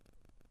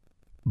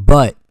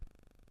 But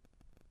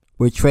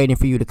we're trading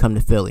for you to come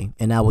to Philly,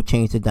 and that will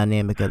change the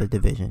dynamic of the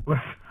division. All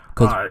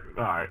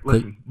right.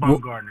 Listen,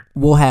 Bumgarner.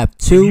 We'll have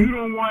 2. If you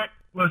don't want,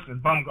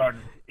 Bumgarner.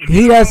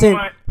 He doesn't.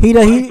 He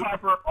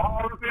Harper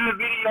all up in the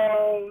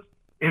videos.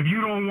 If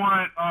you don't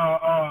want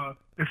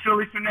the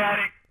Philly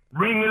fanatic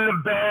ringing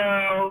the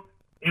bell,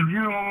 if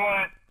you don't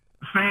want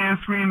fans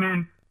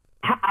screaming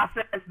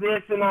process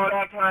this and all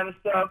that kind of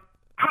stuff,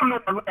 come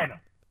to Atlanta.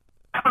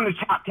 Come to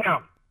Chop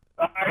County.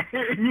 All right?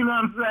 You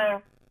know what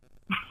I'm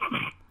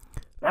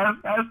saying?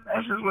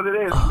 That's just what it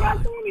is.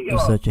 You're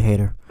such a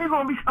hater. They're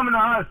gonna be coming to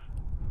us.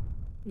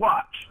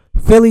 Watch.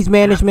 Philly's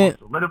management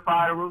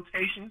solidify the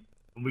rotation,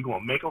 and we're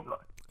gonna make a run.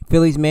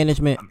 Philly's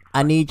management,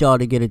 I need y'all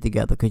to get it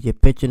together because your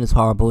pitching is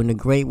horrible. In the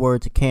great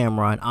words of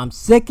Cameron, I'm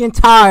sick and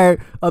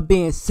tired of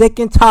being sick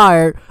and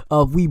tired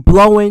of we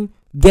blowing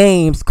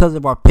games because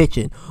of our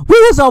pitching. We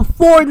was up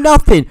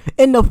 4-0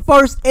 in the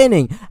first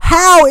inning.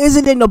 How is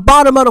it in the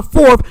bottom of the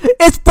 4th?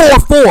 It's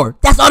 4-4.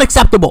 That's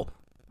unacceptable.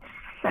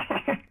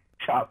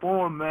 Chop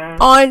on, man.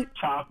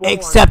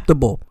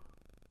 Unacceptable.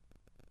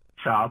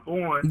 Chop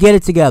on. Get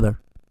it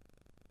together.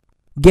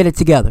 Get it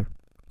together.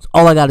 That's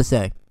all I got to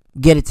say.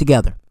 Get it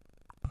together.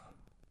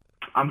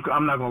 I'm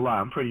not gonna lie.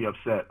 I'm pretty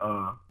upset.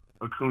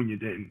 Acuna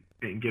didn't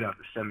get out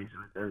the semis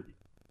and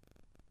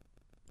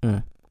the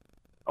 30s.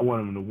 I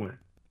wanted him to win.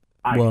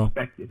 I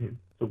expected him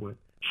to win.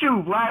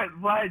 Shoot,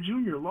 Vlad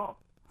Jr. lost.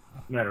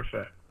 Matter of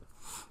fact.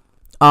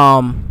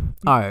 All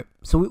right.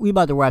 So we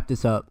about to wrap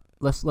this up.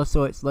 Let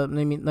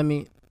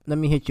me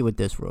hit you with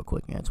this real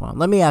quick, Antoine.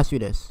 Let me ask you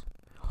this.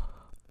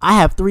 I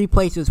have 3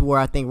 places where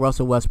I think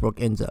Russell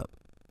Westbrook ends up.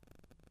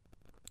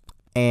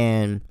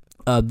 And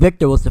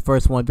Victor was the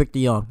first one. Victor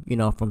Young,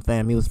 from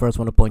FAM. He was the first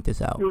one to point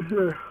this out.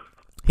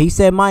 He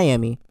said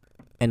Miami,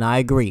 and I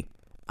agree.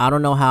 I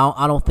don't know how.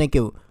 I don't think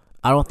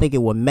it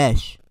would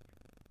mesh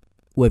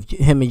with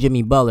him and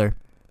Jimmy Butler.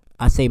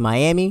 I say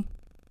Miami.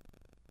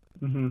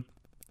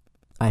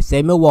 I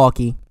say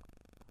Milwaukee,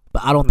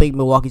 but I don't think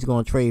Milwaukee's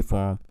going to trade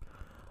for him.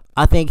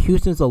 I think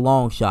Houston's a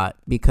long shot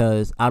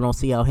because I don't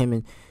see how him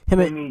and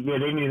they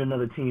need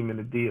another team in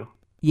the deal.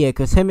 Yeah,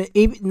 because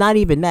not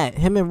even that.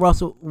 Him and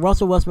Russell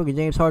Westbrook and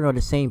James Harden are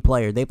the same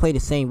player. They play the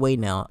same way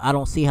now. I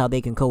don't see how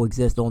they can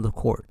coexist on the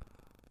court.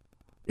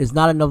 There's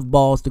not enough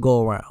balls to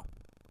go around.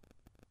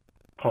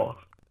 Pause.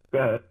 Go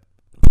ahead.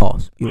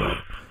 Pause. You're right.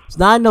 It's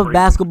not enough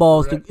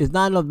basketballs. It's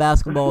not enough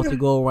basketballs to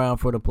go around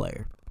for the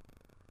player.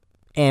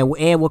 And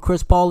with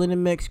Chris Paul in the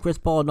mix, Chris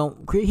Paul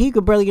he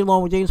could barely get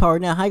along with James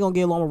Harden. Now, how you gonna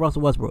get along with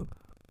Russell Westbrook?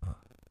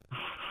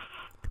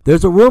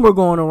 There's a rumor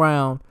going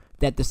around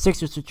that the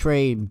Sixers should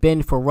trade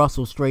Ben for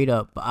Russell straight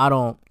up, but I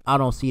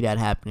don't see that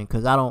happening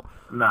because I don't.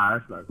 Nah,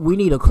 that's not. We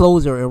need a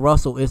closer, and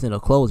Russell isn't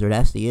a closer.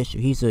 That's the issue.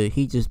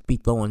 He just be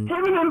throwing.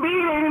 Him and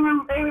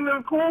Embiid ain't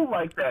even cool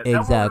like that.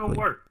 Exactly. That won't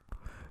work.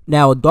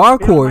 Now a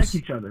dark horse.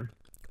 Like each other.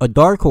 A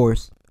dark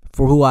horse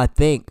for who I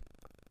think,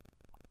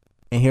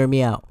 and hear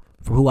me out,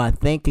 for who I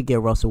think could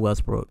get Russell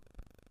Westbrook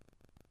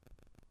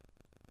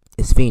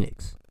is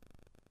Phoenix.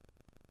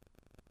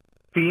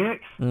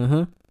 Phoenix?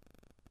 Mm-hmm.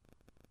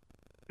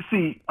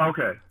 See,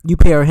 okay. You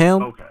pair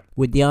him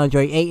with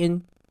DeAndre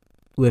Ayton,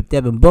 with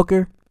Devin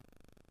Booker.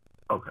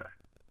 Okay.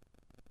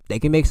 They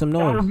can make some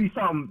noise. That'd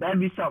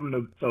be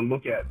something to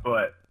look at,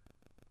 but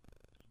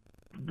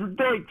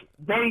they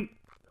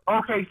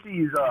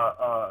OKC is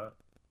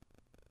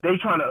they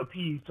trying to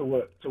appease to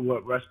what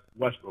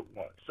Westbrook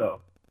wants.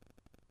 So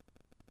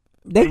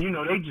they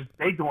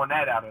doing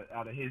that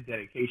out of his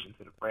dedication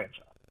to the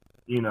franchise.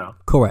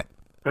 Correct.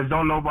 Because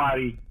don't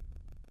nobody.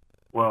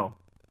 Well,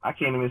 I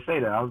can't even say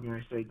that. I was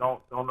gonna say don't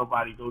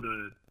nobody go to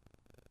an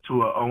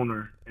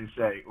owner and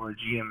say, or a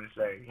GM and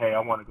say, hey,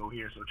 I want to go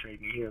here, so trade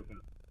me here. But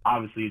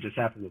obviously, it just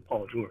happened with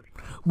Paul George.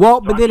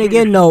 Well, but then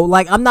again, no,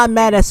 like I'm not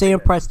mad at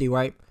Sam Presti,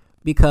 right?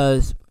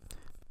 Because,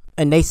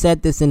 and they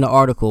said this in the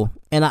article,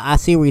 and I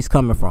see where he's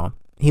coming from.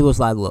 He was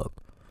like, look,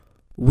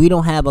 we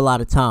don't have a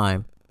lot of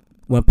time.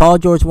 When Paul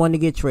George wanted to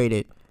get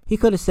traded, he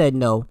could have said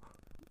no.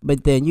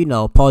 But then,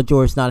 Paul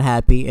George's not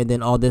happy, and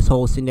then all this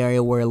whole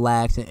scenario where it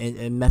lags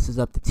and messes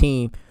up the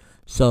team.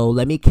 So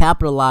let me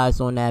capitalize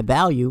on that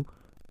value,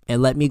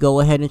 and let me go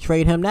ahead and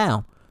trade him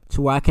now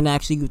to where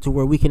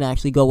we can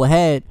actually go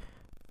ahead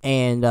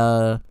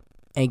and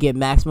get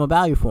maximum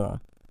value for him.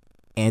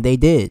 And they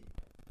did.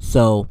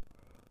 So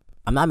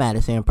I'm not mad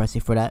at Sam Presti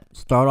for that.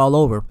 Start all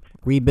over,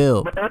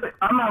 rebuild. But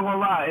I'm not gonna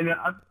lie, and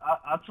I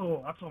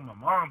told my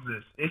mom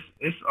this.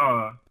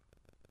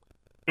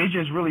 It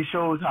just really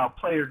shows how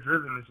player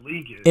driven this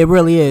league is. It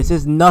really is.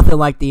 It's nothing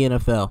like the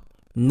NFL.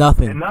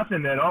 Nothing. And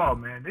nothing at all,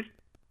 man.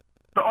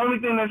 The only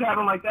thing that's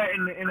happened like that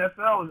in the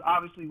NFL is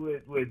obviously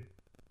with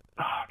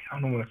I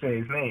don't want to say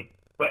his name,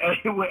 but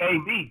with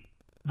AB.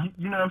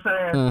 You know what I'm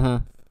saying? Mm-hmm.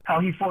 How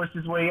he forced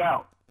his way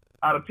out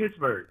of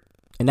Pittsburgh.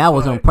 And that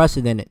was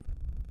unprecedented.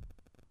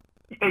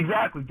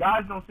 Exactly.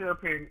 Guys don't sit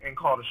up here and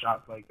call the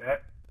shots like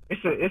that.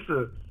 It's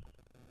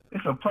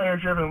a player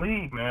driven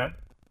league, man.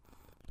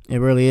 It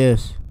really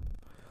is.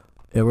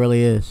 It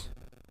really is.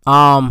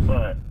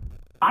 But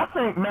I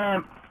think,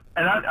 man,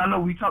 and I know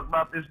we talked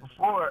about this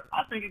before.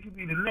 I think it could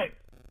be the Knicks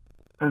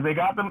because they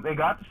got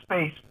the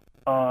space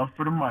for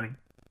the money.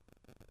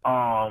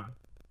 I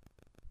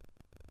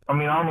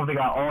don't know if they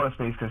got all the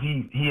space because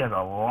he has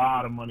a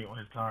lot of money on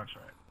his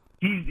contract.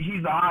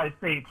 He's the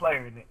highest paid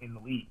player in the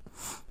league.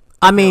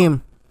 I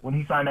mean, when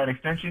he signed that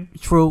extension.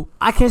 True,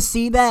 I can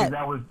see that.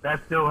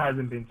 That still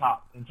hasn't been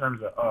topped in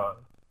terms of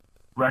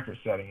record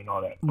setting and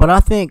all that. But I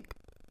think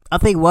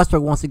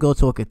Westbrook wants to go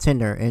to a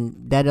contender,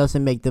 and that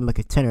doesn't make them a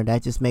contender.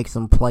 That just makes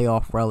them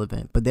playoff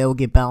relevant. But they'll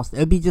get bounced.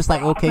 It'll be just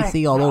like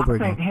OKC all over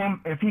again.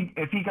 I think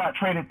if he got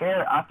traded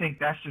there, I think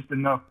that's just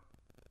enough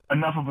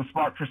of a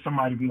spark for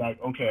somebody to be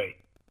like, okay,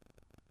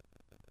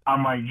 I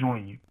might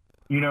join you.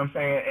 You know what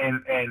I'm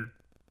saying? And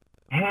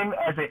him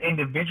as an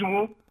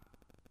individual,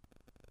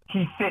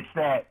 he fits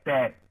that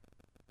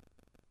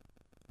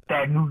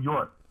New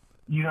York.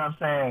 You know what I'm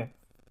saying?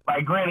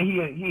 Like, granted,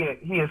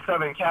 he a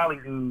Southern Cali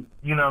dude.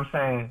 You know what I'm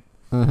saying?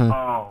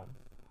 Mm-hmm.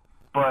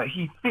 But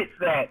he fits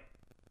that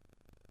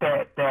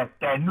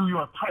New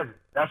York presence.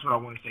 That's what I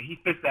want to say. He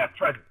fits that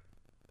presence.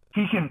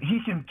 He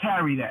can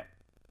carry that.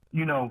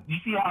 You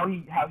see how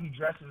he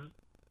dresses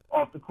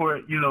off the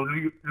court.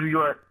 New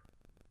York.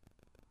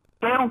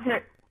 They don't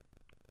care.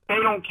 They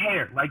don't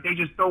care. Like, they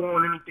just throw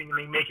on anything and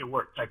they make it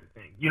work type of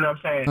thing. You know what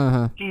I'm saying?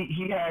 Mm-hmm.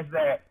 He has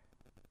that.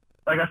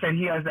 Like I said,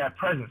 he has that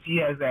presence. He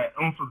has that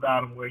oomph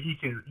about him where he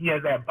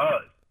has that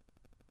buzz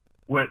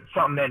with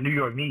something that New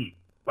York needs.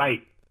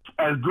 Like,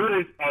 as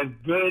good and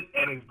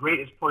as great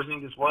as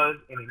Porzingis was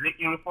in a Knicks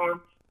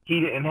uniform,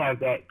 he didn't have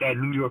that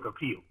New York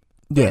appeal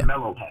that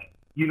Melo had.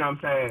 You know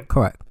what I'm saying?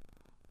 Correct.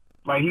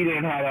 Like, he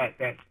didn't have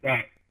that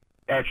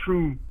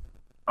true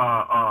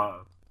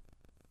like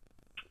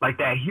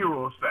that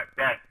hero effect.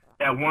 That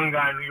one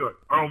guy in New York,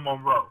 Earl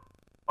Monroe,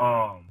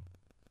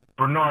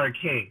 Bernard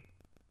King,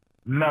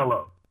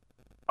 Melo.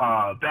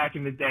 Back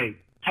in the day,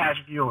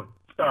 Patrick Ewing,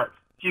 Starks,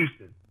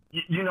 Houston.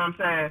 You know what I'm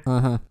saying?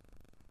 Uh-huh.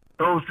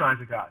 Those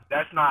kinds of guys.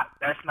 That's not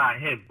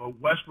him, but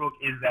Westbrook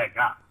is that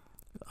guy.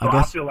 So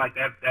I feel like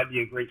that'd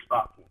be a great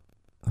spot for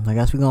him. I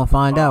guess we're gonna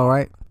find out,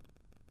 right?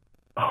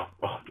 Oh,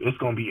 it's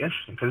gonna be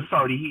interesting because it's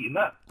already heating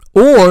up.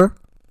 Or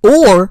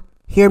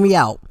hear me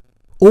out.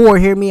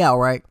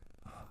 Right?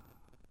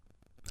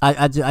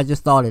 I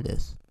just thought of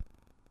this.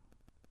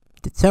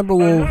 The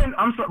Timberwolves. And then,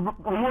 I'm sorry,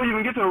 before you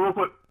even get to it, real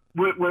quick,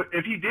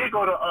 if he did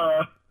go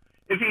to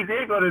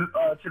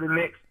the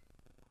Knicks,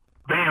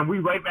 bam, we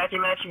right back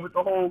in action with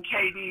the whole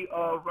KD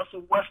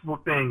Russell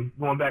Westbrook thing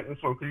going back and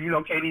forth because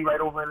KD right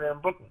over there in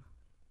Brooklyn.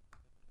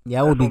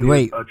 Yeah, that would be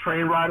great. A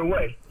train ride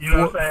away. You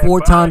know what I'm saying?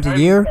 Four times a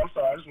year. I'm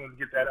sorry, I just wanted to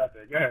get that out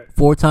there. Go ahead.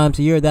 4 times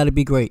a year, that'd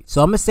be great.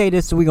 So I'm gonna say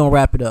this, so we're gonna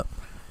wrap it up.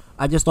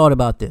 I just thought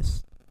about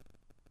this.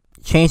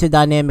 Change the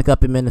dynamic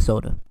up in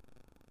Minnesota.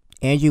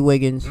 Andrew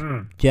Wiggins,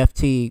 Jeff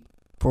Teague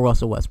for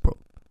Russell Westbrook.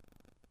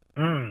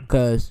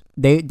 Because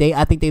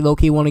I think they low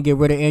key want to get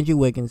rid of Andrew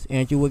Wiggins.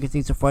 Andrew Wiggins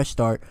needs a fresh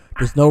start.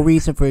 There's no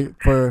reason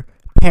for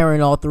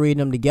pairing all three of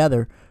them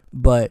together,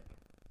 but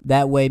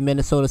that way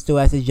Minnesota still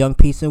has his young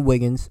piece in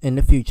Wiggins in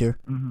the future.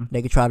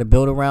 They could try to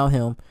build around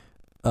him.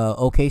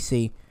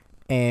 OKC,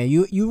 and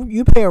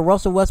you pair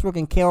Russell Westbrook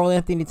and Karl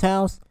Anthony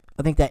Towns.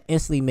 I think that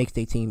instantly makes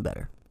their team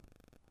better.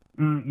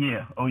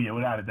 Yeah. Oh yeah,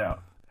 without a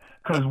doubt.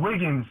 Because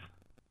Wiggins,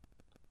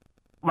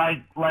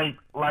 like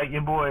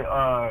your boy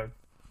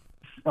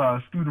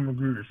Scooter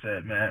Magruder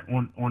said,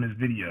 man, on his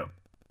video,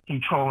 he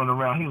trolling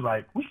around. He was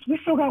like, "We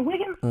still got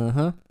Wiggins?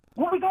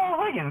 What we doing with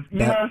Wiggins?" You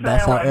know what I'm saying?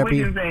 That's how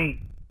Wiggins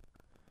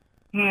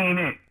he ain't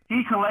it.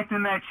 He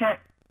collecting that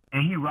check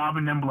and he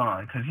robbing them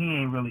blind because he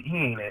ain't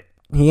it.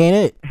 He ain't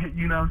it.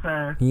 You know what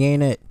I'm saying? He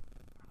ain't it.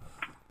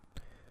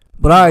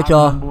 But all right,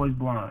 y'all. Boys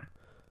blind.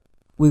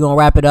 We're gonna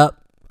wrap it up.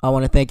 I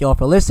want to thank y'all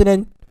for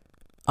listening.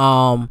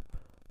 Want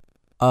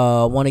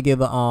to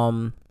give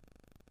a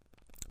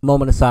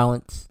moment of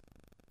silence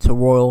to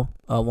Royal.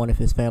 One of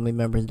his family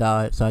members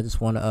died, so I just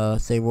want to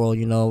say, Royal,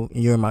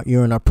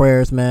 you're in our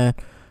prayers, man.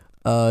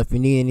 If you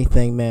need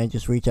anything, man,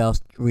 just reach out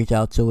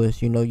to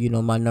us. You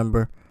know my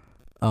number.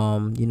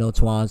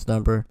 Twan's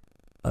number.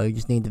 You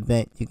just need to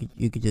vent.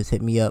 You could just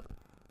hit me up.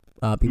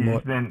 It's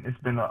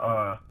been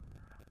a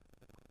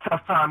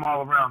tough time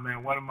all around,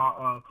 man. One of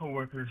my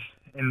coworkers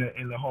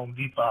in the Home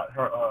Depot,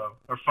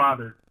 her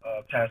father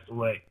passed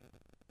away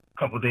a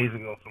couple of days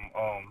ago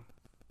from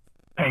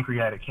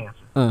pancreatic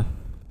cancer.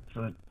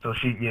 So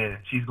she's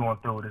going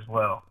through it as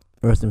well.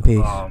 Rest in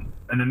peace.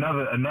 And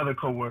another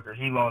coworker,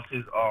 he lost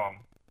his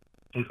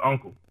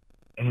uncle,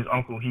 and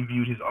he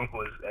viewed his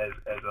uncle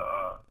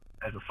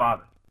as a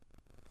father.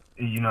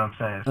 You know what I'm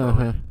saying?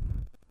 So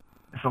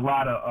it's a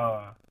lot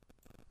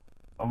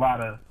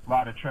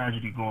of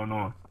tragedy going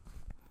on,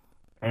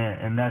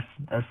 and that's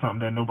something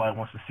that nobody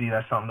wants to see.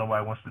 That's something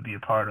nobody wants to be a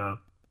part of.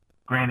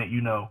 Granted,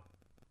 you know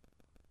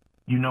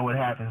what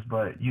happens,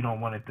 but you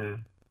don't want it to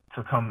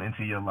come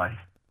into your life.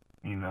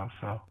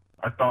 So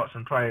our thoughts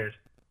and prayers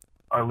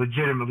are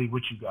legitimately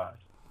with you guys.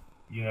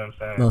 You know what I'm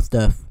saying? Most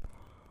def.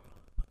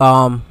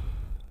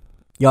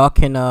 Y'all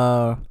can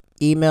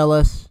email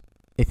us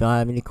if y'all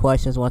have any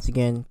questions. Once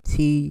again,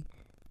 TWOMIN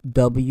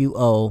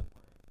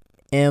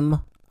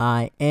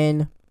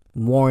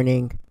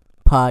warning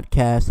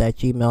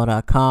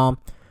podcast@gmail.com.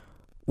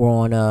 We're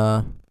on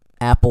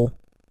Apple,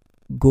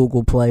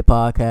 Google Play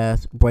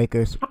Podcast,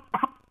 Breakers.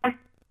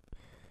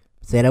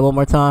 Say that one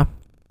more time.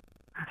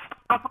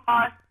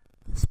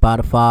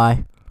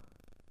 Spotify.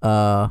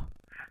 And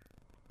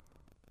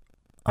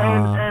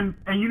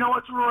you know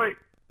what, Troy?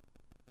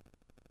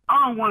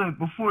 I don't want to,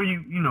 before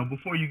you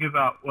give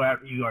out, well,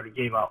 after you already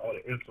gave out all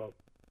the info,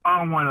 I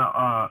don't want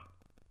to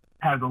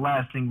have the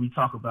last thing we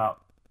talk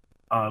about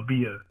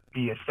be a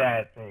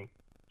sad thing.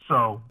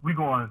 So we're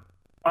going to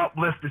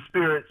uplift the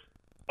spirits,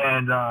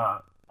 and I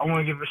want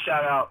to give a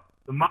shout out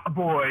to my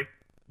boy,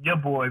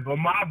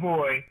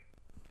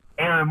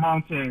 Aaron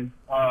Mountain.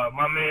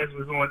 My man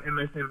was on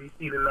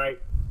MSNBC tonight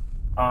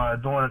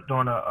doing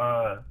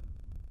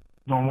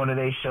one of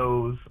their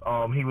shows.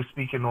 He was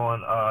speaking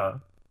on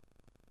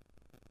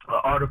an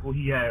article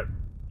he had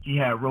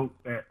wrote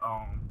that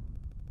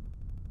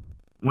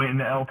went in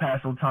the El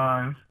Paso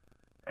Times,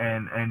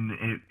 and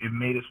it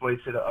made its way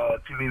to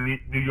the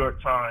New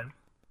York Times.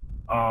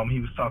 He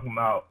was talking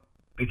about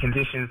the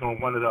conditions on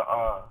one of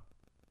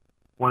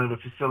the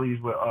facilities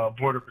with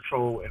Border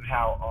Patrol, and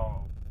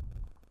how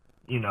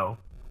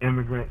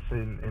immigrants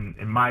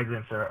and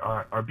migrants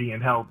are being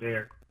held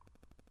there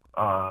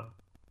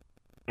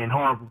in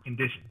horrible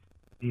conditions.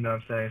 You know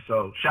what I'm saying?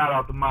 So shout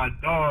out to my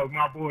dog,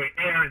 my boy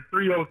Aaron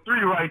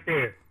 303 right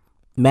there.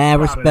 Mad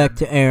respect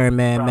to Aaron,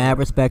 man. Mad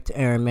respect to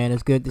Aaron, man.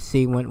 It's good to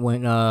see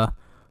when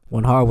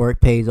hard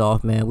work pays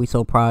off, man. We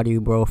so proud of you,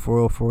 bro.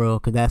 For real.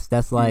 Cause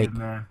that's like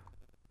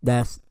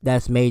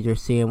that's major,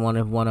 seeing one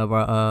of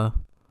our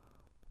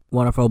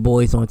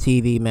boys on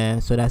TV,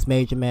 man. So that's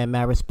major, man.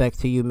 Mad respect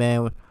to you,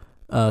 man.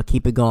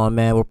 Keep it going,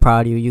 man. We're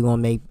proud of you.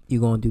 You're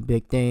gonna do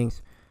big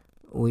things.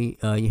 You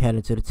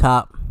heading to the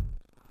top.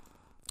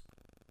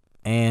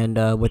 And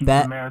with keep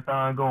that, the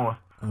marathon going.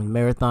 The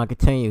marathon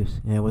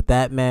continues. And with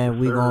that, man,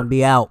 we gonna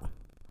be out.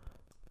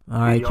 All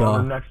right,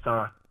 y'all. Next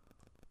time.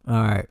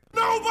 All right.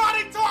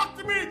 Nobody talk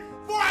to me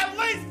for at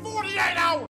least 48 hours.